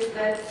then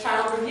the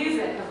child reviews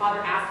it, and the father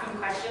asks him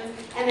questions,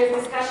 and there's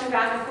discussion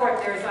back and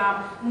forth. There's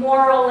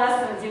moral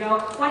lessons,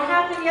 what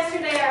happened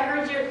yesterday? I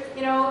heard you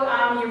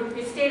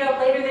stayed up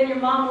later than your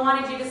mom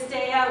wanted you to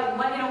stay out,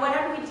 and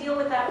how do we deal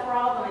with that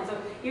problem? And so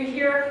you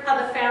hear how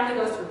the family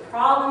goes through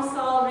problem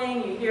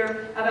solving, you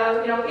hear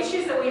about,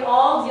 issues that we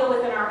all deal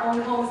with in our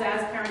own homes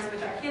as parents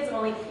with our kids,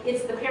 only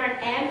it's the parent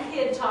and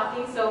kid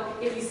talking, so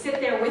if you sit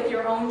there with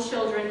your own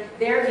children,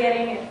 they're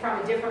getting it from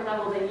a different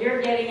level than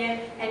you're getting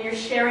it, and you're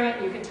sharing it,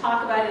 and you can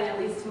talk about it, and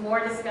it leads to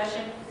more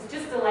discussion. It's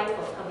just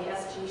delightful. It's called the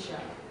SG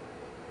Show.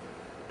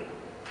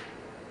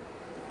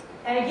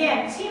 And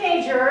again,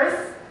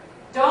 teenagers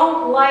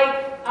don't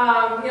like,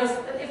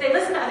 if they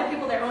listen to other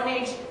people their own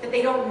age that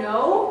they don't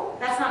know,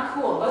 that's not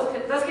cool.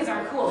 Those kids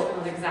aren't cool, even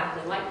though they're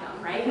exactly like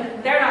them, right?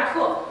 They're not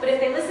cool. But if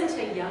they listen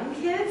to young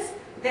kids,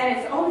 then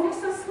it's, oh, they're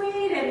so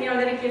sweet, and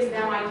then it gives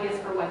them ideas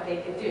for what they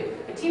could do.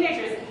 But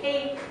teenagers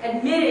hate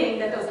admitting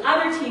that those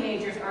other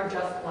teenagers are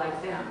just like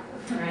them,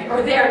 right?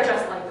 Or they're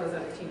just like those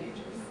other teenagers.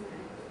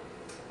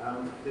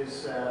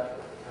 There's a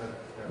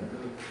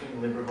really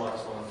keen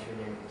LibriVox volunteer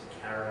named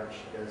Kara.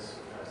 She does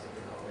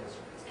something called it's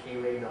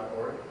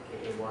kayray.org,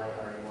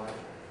 K-A-Y-R-A-Y,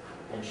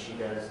 and she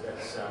does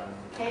that's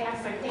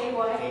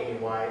K-A-Y?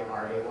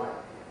 K-A-Y-R-A-Y.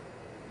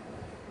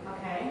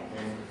 Okay.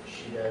 And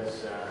she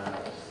does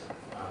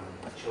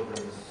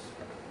children's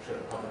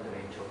public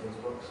domain children's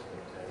books. But,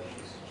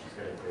 she's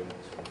got a great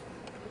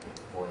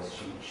voice.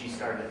 She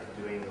started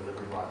doing the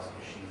LibriVox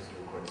because she used to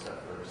record stuff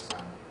for her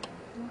son.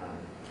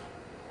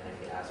 and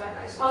if you ask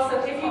nice.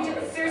 Also,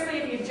 seriously,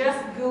 if you just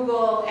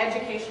Google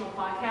educational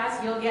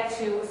podcasts, you'll get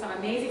to some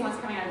amazing ones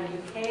coming out of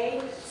the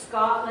UK,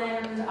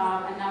 Scotland,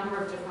 a number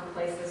of different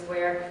places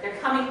where they're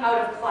coming out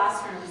of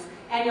classrooms,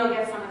 and you'll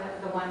get some of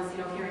the ones, you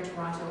know, here in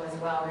Toronto as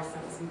well. There's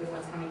some good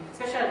ones coming,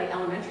 especially out of the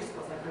elementary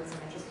schools. I've heard some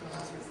interesting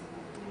ones recently.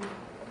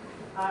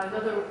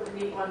 Another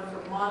neat one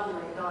for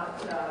modeling, not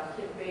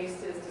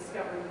kid-based, is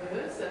Discovery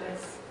News, and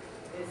it's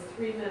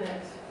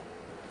 3-minute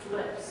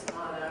clips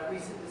on a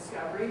recent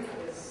discovery.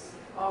 It's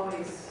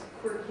always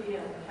quirky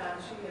and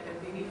catchy, and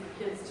it'd be neat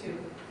for kids to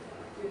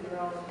do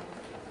their own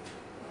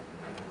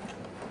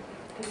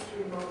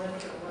history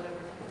moment or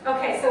whatever.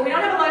 Okay, so we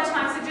don't have a lot of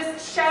time, so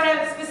just shout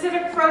out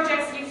specific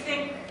projects you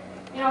think,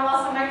 you know,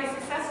 also might be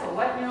successful.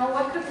 What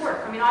could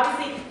work? I mean,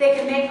 obviously they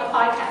can make a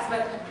podcast,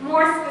 but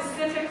more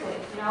specifically,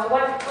 you know,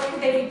 what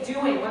could they be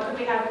doing? What could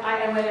we have?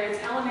 And whether it's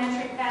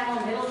elementary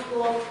panel, middle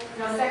school,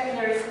 you know,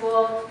 secondary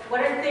school,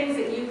 what are things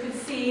that you could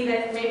see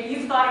that maybe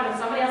you've thought of and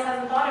somebody else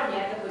hasn't thought of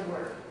yet that would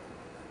work?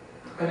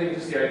 I think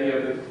just the idea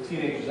of the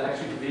teenagers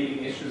actually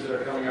debating issues that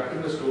are coming up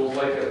in the schools,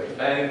 like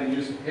banning the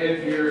use of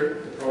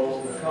headgear, the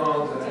pros and the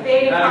cons, and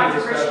Debating having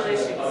controversial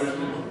discussions that issues. others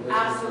do.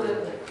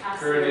 Absolutely, Current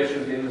absolutely.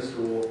 issues in the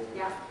school.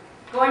 Yeah.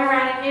 Going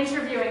around and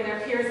interviewing their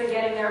peers and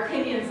getting their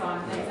opinions on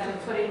things and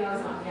putting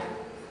those on, yeah.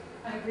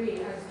 I agree.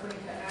 I was going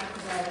to add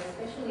to that,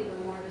 especially the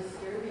more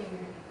disturbing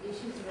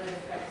issues that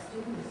affect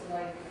students,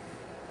 like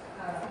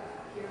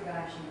peer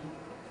bashing,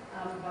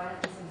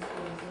 violence in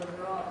schools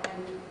overall,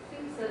 and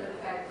things that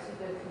affect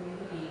the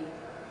community.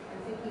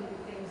 I'm thinking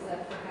things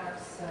that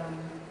perhaps,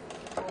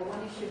 well,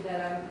 one issue that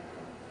I'm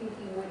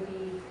thinking would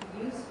be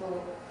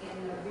useful in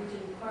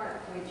Regent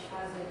Park, which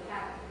has a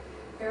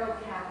feral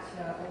cat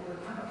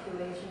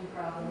overpopulation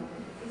problem,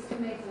 is to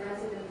make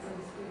residents and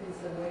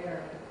students aware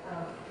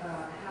of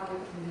how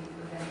it can be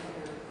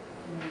prevented,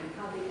 or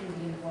how they can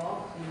be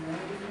involved in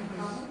remedying the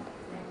problem.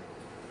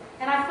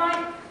 And I find,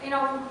 you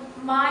know,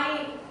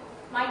 my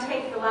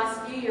take the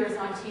last few years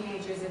on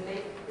teenagers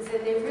is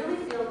that they really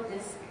feel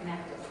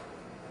disconnected.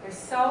 They're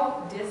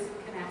so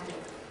disconnected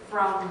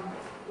from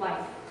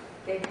life.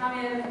 They come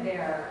in,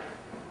 they're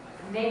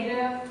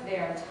negative,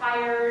 they're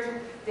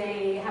tired,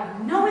 they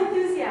have no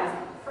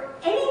enthusiasm for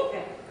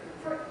anything.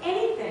 For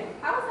anything.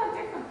 How is that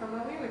different from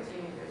when we were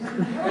teenagers?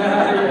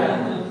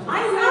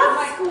 I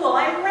love school.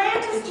 I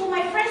ran to school.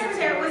 My friends were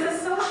there. It was a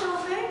social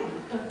thing.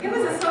 It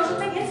was a social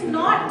thing. It's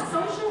not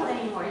social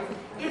anymore.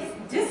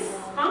 It's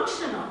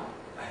dysfunctional.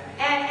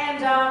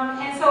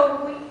 And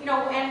so we, you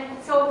know,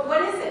 and so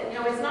what is it? You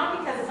know, it's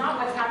not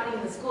what's happening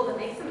in the school that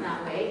makes them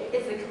that way.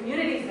 It's the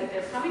communities that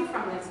they're coming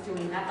from that's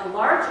doing that. The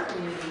larger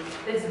community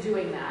that's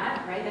doing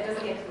that, right? That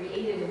doesn't get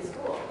created in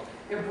school.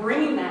 They're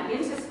bringing that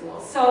into school.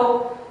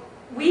 So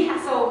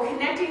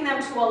connecting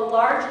them to a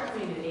larger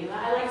community. And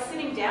I like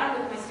sitting down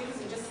with my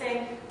students and just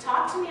saying,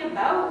 talk to me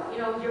about, you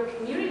know, your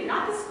community,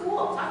 not the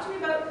school. Talk to me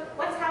about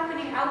what's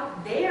happening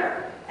out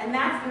there. And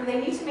that's when they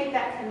need to make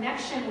that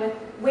connection with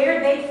where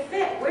they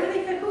fit. Where do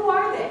they fit? Who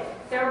are they?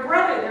 They're a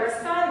brother, they're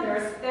a son,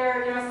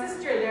 they're you know, a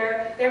sister,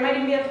 there might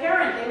even be a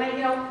parent. They might,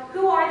 you know,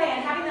 who are they?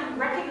 And having them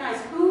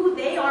recognize who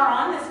they are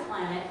on this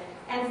planet,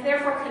 and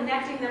therefore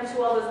connecting them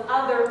to all those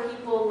other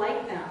people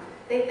like them.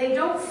 They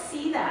don't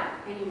see that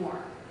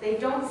anymore. They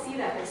don't see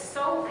that. They're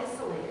so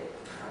isolated.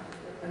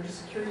 I'm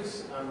just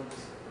curious,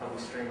 probably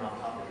straying off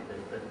topic a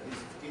bit, but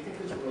do you think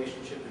there's a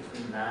relationship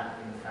between that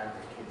and the fact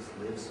that kids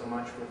live so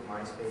much with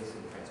MySpace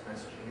and text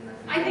messaging? And that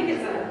I think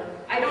it's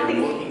I don't think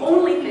it's the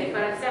only thing,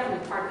 but it's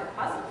definitely part of the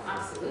puzzle.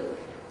 Absolutely.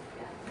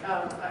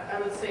 I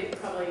would say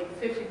probably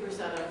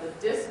 50% of the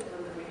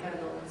discipline that we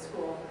handle in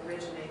school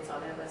originates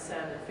on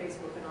MSN and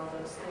Facebook and all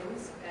those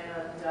things.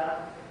 And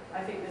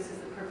I think this is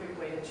the perfect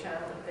way to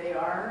channel it. They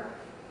are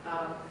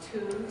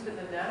tuned to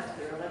the net.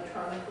 They're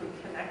electronically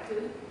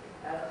connected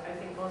at, I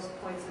think, most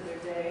points of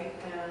their day.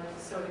 And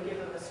so to give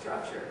them a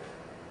structure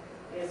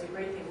is a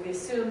great thing. We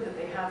assume that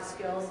they have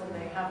skills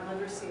and they have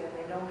literacy and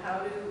they know how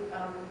to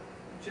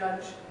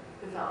judge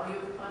the value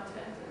of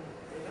content, and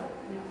they don't.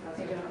 No,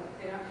 they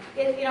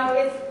don't. You know,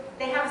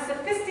 they have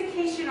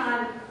sophistication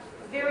on a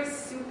very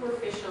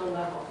superficial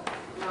level.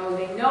 You know,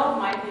 they know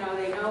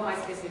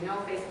MySpace, they know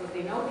Facebook,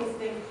 they know these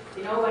things,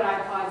 they know what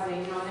iPods, they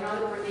know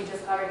that Brittany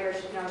just got her hair,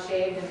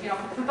 shaved, and, you know.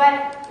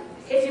 But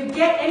if you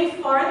get any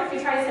farther, if you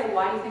try to say,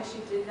 why do you think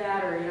she did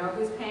that, or, you know,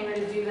 who's paying her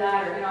to do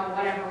that, or, you know,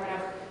 whatever,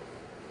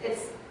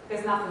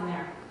 there's nothing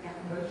there. Yeah.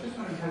 I was just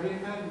wondering, have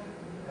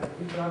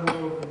you done a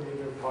little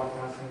bit of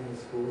podcasting in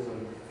the schools,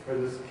 and are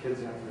those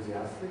kids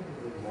enthusiastic?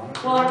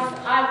 Well,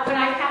 when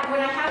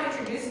I have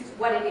introduced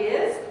what it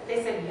is,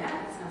 they said, yeah,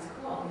 that sounds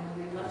cool.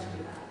 You know, we'd love to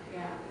do that.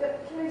 Yeah.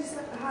 But can I just,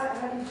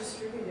 how do you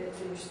distribute it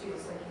to your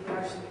students? Like, if you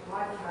actually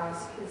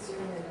podcast,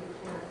 considering that you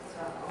can't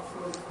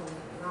upload from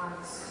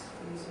Macs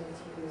using a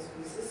TBSB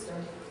system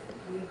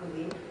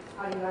legally,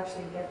 how do you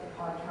actually get the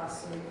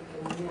podcast so that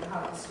you can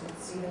have the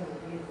students see them and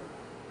read them?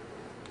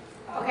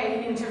 Okay,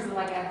 you mean in terms of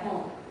like at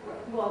home?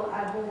 Well,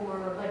 at home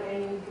or like,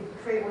 and you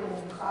could create one in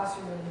the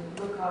classroom and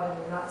look at it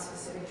and not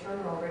specific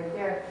terminal right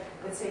there.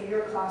 But say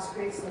your class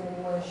creates something and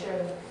you want to share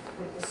it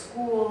with the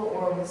school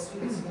or with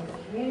students in the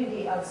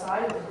community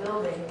outside of the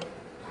building,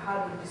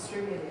 how do you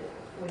distribute it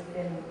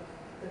within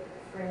the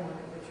framework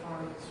of the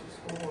Toronto District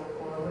School Board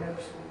or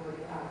whatever school board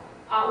you have?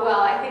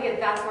 Well, I think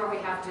that's where we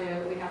have to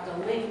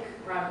link,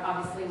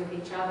 obviously, with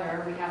each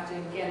other. We have to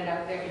get it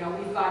out there. You know,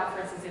 we've got,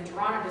 for instance, in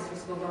Toronto District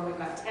School Board, we've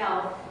got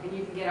TEL, and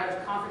you can get out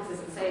to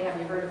conferences and say,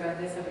 have you heard about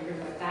this? Have you heard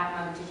about that?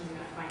 And other teachers are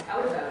going to find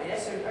out about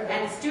it.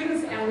 And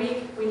students, and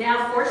we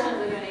now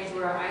fortunately live in an age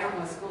where I don't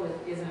know a school that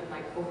isn't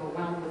like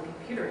overwhelmed with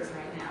computers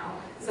right now.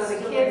 So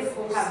the kids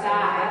have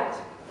that.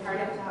 You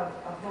have to have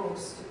a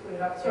host to put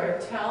it up Sorry,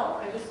 there.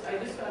 TEL, I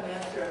just got an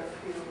answer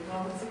a few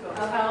moments ago.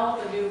 TEL,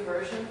 the new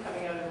version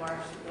coming out in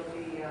March, will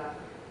be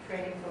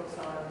training folks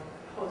on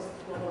will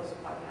host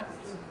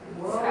podcasts.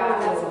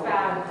 That's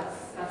fabulous.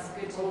 That's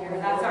good to hear.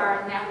 That's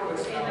our network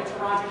in the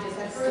Toronto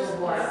District School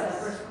Board.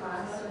 First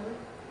class.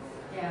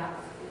 Yeah.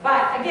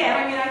 But again,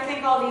 I mean, I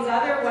think all these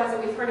other ones that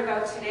we've heard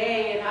about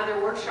today and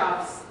other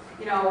workshops,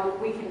 you know,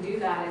 we can do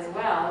that as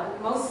well.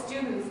 Most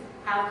students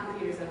have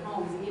computers at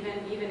home,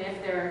 even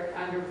if they're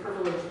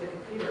underprivileged, the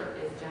computer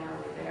is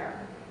generally there.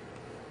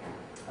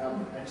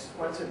 I just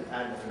want to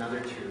add another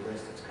to your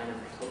list. It's kind of a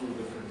totally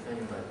different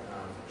thing, but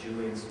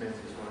Julian Smith,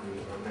 who's one of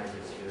the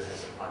organizers here,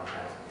 has a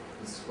podcast.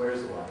 He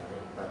swears a lot,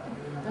 but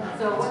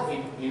So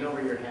what's in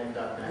over your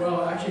head.net.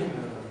 Well, actually,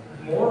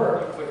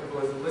 more applicable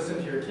is listen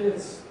to your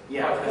kids.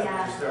 Podcast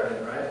that you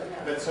started, right?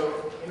 Yeah. But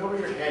so in over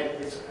your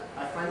head,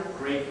 I find it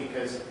great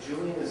because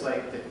Julian is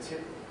like the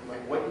tip,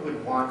 like what you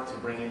would want to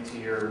bring into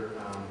your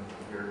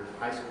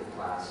high school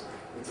class.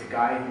 It's a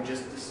guy who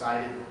just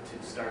decided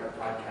to start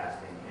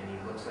podcasting, and he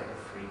looks like a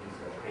freak. He's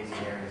got crazy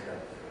hair, and he's got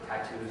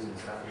tattoos and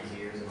stuff in his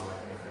ears and all that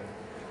kind of thing.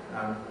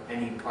 And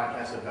he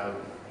podcasts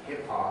about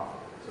hip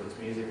hop, so it's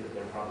music that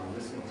they're probably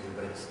listening to,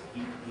 but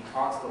he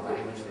talks the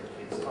language that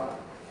kids talk,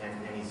 and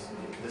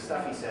the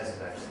stuff he says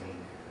is actually,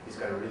 he's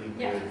got a really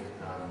good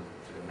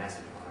sort of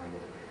message behind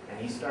it. And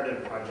he started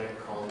a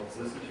project called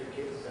Listen to Your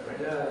Kids, is that right?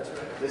 Yeah, that's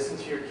right. Listen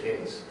to Your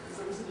Kids.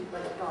 So listen to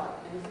like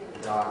dot,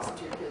 anything Dot. listen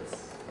to your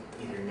kids.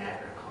 Either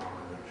net or com,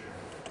 I'm not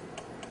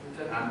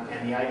sure.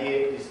 And the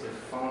idea is to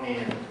phone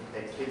in,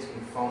 that kids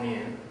can phone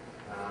in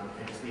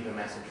and just leave a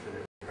message for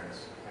their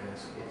parents. And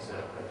it's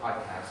a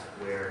podcast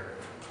where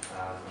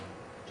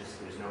just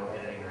there's no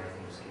editing or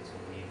anything, just kids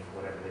can leave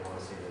whatever they want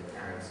to say to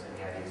their parents. And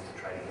the idea is to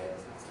try to get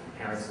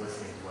parents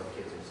listening to what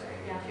kids are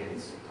saying and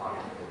kids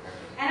talking to their parents.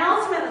 And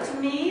ultimately, to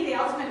me, the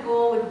ultimate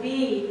goal would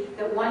be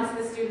that once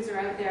the students are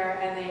out there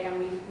and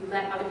we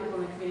let other people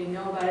in the community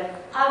know about it,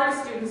 other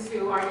students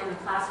who aren't in the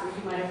classroom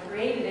who might have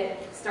created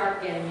it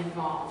start getting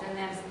involved. And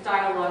then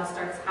dialogue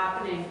starts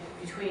happening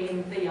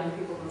between the young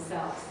people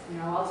themselves. You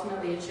know,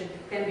 ultimately it should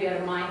then be out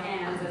of my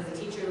hands as the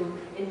teacher who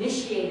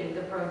initiated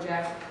the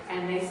project,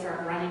 and they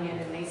start running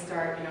it and they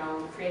start, you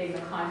know, creating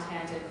the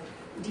content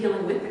and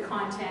dealing with the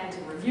content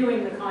and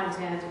reviewing the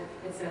content,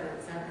 et cetera,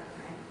 et cetera.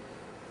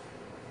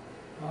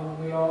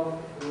 We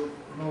all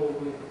know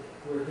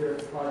we're here at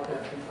the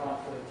podcast and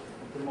talk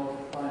that the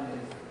most fun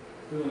is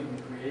doing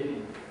and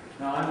creating.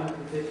 Now I'm in a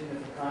position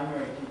as a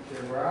primary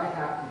teacher where I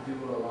have to do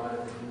a lot of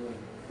the doing.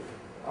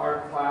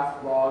 Our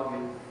class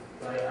blog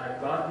is, I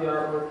got the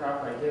artwork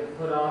up, I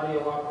put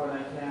audio up when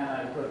I can,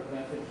 I put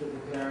message to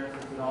the parents,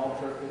 it's an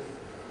all-purpose.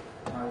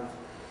 I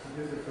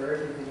use it for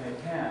everything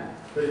I can,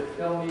 but it's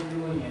still me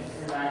doing it.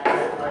 And I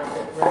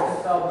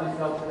reconcile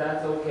myself that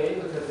that's okay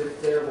because it's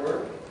their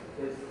work.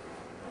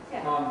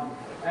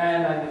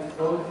 And I'm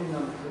exposing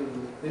them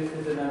to this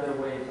is another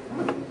way to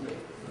communicate.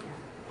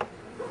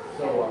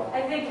 So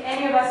I think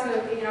any of us who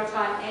have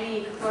taught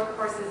any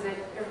courses that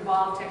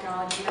involve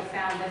technology have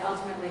found that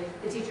ultimately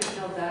the teacher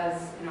still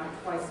does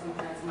twice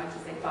as much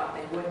as they thought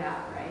they would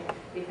have, right?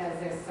 Because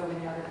there's so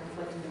many other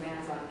conflicting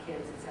demands on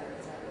kids, et cetera,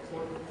 et cetera.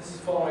 Well, this is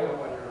following up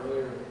on your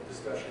earlier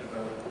discussion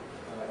about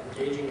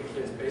engaging the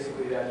kids.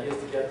 Basically, the idea is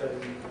to get them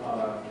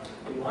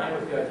in line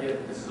with the idea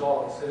that this is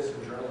all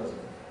citizen journalism,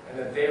 and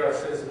that they are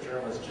citizen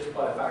journalists just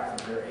by the fact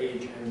of their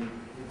age. And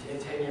in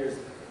 10 years,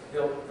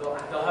 they'll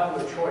have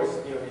no choice.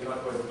 You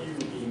talk about you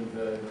being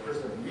the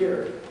person of the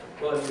year.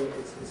 Well, it's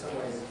in some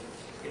ways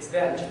it's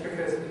them. Just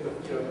because in the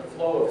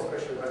flow of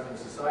especially Western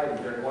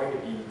society, they're going to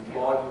be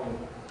blogging and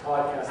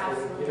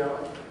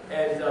podcasting.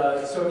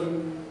 And so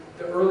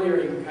the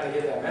earlier you can kind of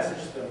get that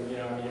message to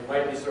them, it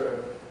might be sort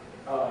of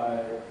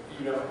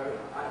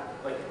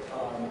like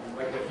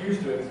what Hugh's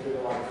doing is doing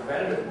a lot of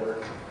preventative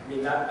work.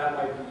 That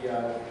might be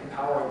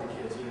empowering the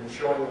kids,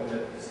 showing them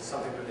that this is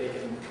something that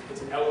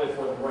it's an outlet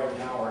for them right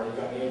now, or at a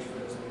young age for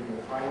those doing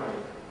the primary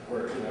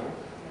work,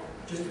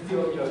 just to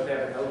feel, that they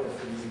have an outlet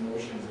for these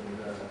emotions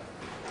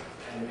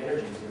and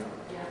energies,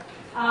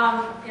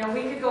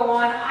 We could go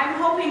on. I'm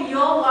hoping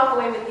you'll walk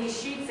away with these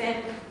sheets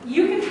and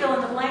you can fill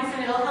in the blanks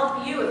and it'll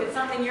help you if it's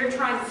something you're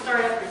trying to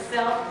start up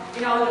yourself.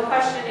 The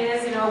question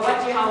is,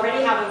 what do you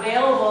already have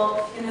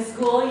available in the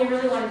school? You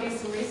really want to do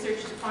some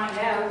research to find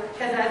out.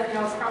 because as you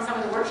know, from some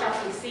of the workshops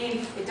we've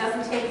seen, it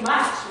doesn't take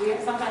much.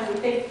 Sometimes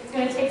we think it's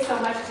going to take so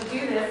much to do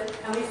this,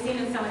 and we've seen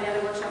in some of the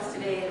other workshops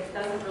today, it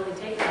doesn't really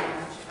take that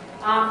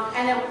much.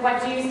 And then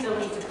what do you still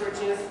need to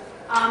purchase?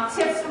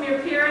 Tips from your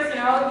peers,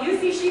 you know,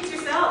 use these sheets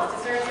yourselves to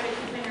sort of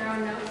keep your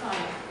own notes on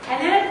it. And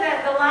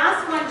then the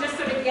last one just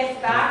sort of gets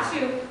back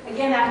to,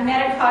 again, that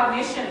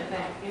metacognition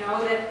thing, you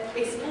know, that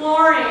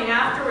exploring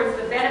afterwards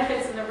the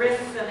benefits and the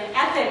risks and the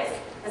ethics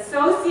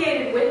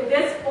associated with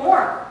this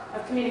form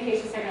of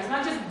communication technology.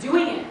 Not just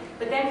doing it,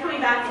 but then coming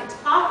back and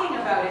talking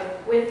about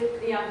it with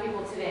the young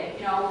people today.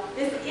 You know,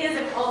 this is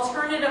an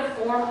alternative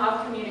form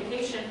of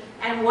communication,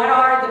 and what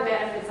are the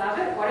benefits of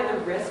it? What are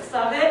the risks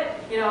of it?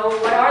 You know,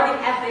 what are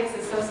the ethics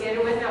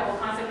associated with that whole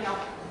concept? You know,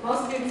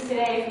 most students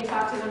today, if you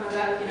talk to them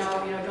about, you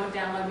know, don't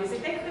download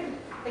music, they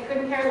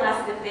couldn't care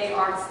less that they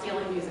are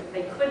stealing music.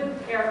 They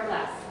couldn't care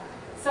less.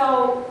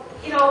 So,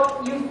 you know,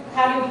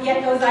 how do we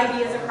get those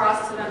ideas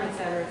across to them, et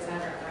cetera,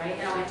 right?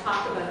 You know, and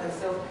talk about them.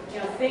 So, you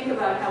know, think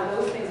about how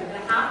those things are going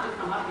to have to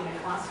come up in a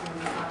classroom.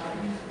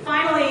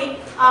 Finally,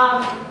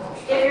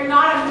 if you're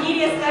not a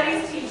media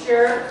studies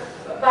teacher,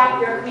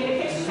 but you're a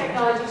communication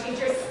technology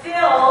teacher,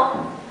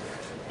 still,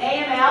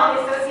 AML,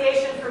 the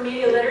Association for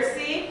Media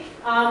Literacy,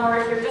 or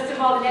if you're just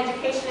involved in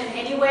education in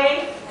any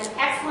way, an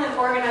excellent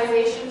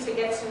organization to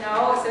get to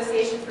know,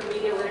 Association for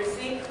Media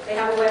Literacy. They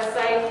have a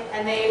website,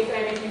 and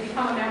you can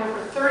become a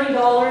member for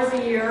 $30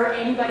 a year.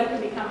 Anybody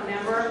can become a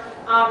member.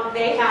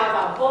 They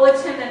have a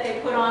bulletin that they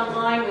put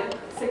online with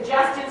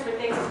suggestions for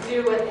things to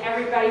do with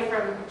everybody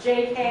from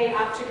JK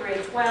up to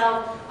grade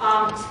 12.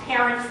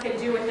 Parents can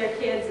do with their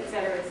kids, et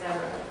cetera, et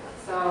cetera.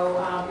 So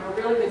you're a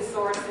really good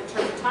source in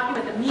terms of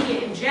talking about the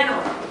media in general.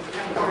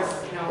 And of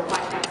course, you know,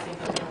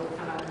 podcasting will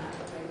come out of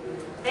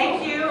that.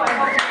 Thank you. I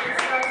hope